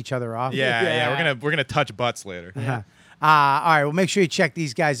suck each other off. Yeah, Yeah. yeah. We're gonna touch butts later. All right. Well, make sure you check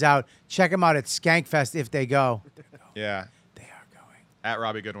these guys out. Check them out at Skankfest if they go. Yeah. They are going. At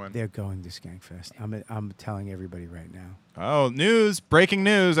Robbie Goodwin. They're going to Skankfest. I'm telling everybody right now. Oh, news! Breaking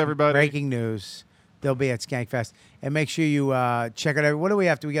news, everybody! Breaking news. They'll be at Skankfest. And make sure you check out. What do we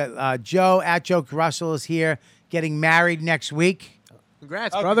have to? We got Joe at Joe Russell is here, getting married next week.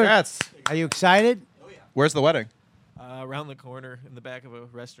 Congrats, Oh, brother. congrats. Are you excited? Where's the wedding? Around the corner in the back of a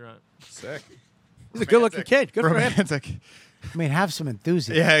restaurant. Sick. He's a good-looking kid. Good for him. Romantic. I mean, have some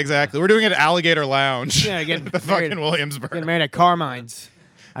enthusiasm. Yeah, exactly. We're doing it at Alligator Lounge. Yeah, getting the married. fucking Williamsburg. Getting married at Carmine's.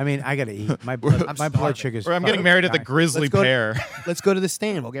 I mean, I gotta eat. My blood sugar's. Or I'm getting married at the Grizzly Let's go to- Pear. Let's go to the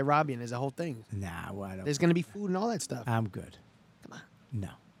stand. We'll get Robbie and there's a whole thing. Nah, well, I don't. There's gonna be food and all that stuff. I'm good. Come on. No.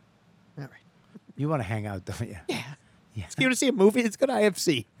 All right. You want to hang out, don't you? Yeah. Yeah. You want to see a movie? Let's go to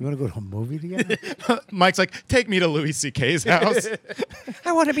IFC. You want to go to a movie together? Mike's like, take me to Louis C.K.'s house.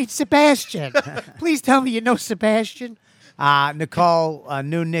 I want to meet Sebastian. Please tell me you know Sebastian. Nicole,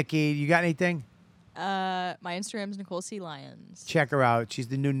 new Nikki. You got anything? My Instagram's Nicole C. Lyons. Check her out. She's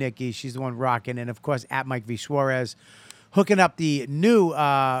the new Nikki. She's the one rocking. And of course, at Mike V. Suarez, hooking up the new,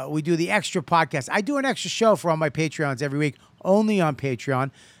 we do the extra podcast. I do an extra show for all my Patreons every week, only on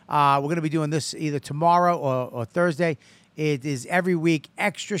Patreon. We're going to be doing this either tomorrow or Thursday. It is every week,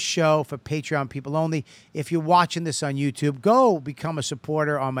 extra show for Patreon people only. If you're watching this on YouTube, go become a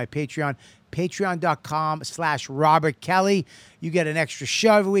supporter on my Patreon, patreon.com/Robert Kelly. You get an extra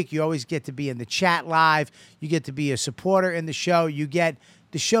show every week. You always get to be in the chat live. You get to be a supporter in the show. You get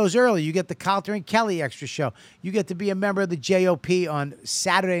the shows early. You get the Calter and Kelly extra show. You get to be a member of the JOP on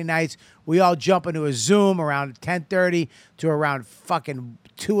Saturday nights. We all jump into a Zoom around 10:30 to around fucking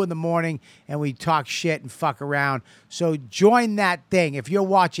 2 in the morning, and we talk shit and fuck around. So join that thing. If you're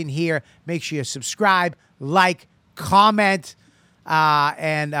watching here, make sure you subscribe, like, comment,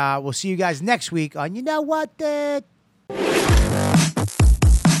 and we'll see you guys next week on You Know What, Dick?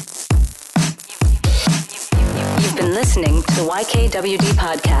 You've been listening to the YKWD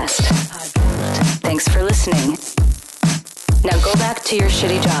podcast. Thanks for listening. Now go back to your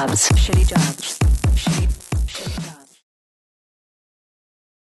shitty jobs.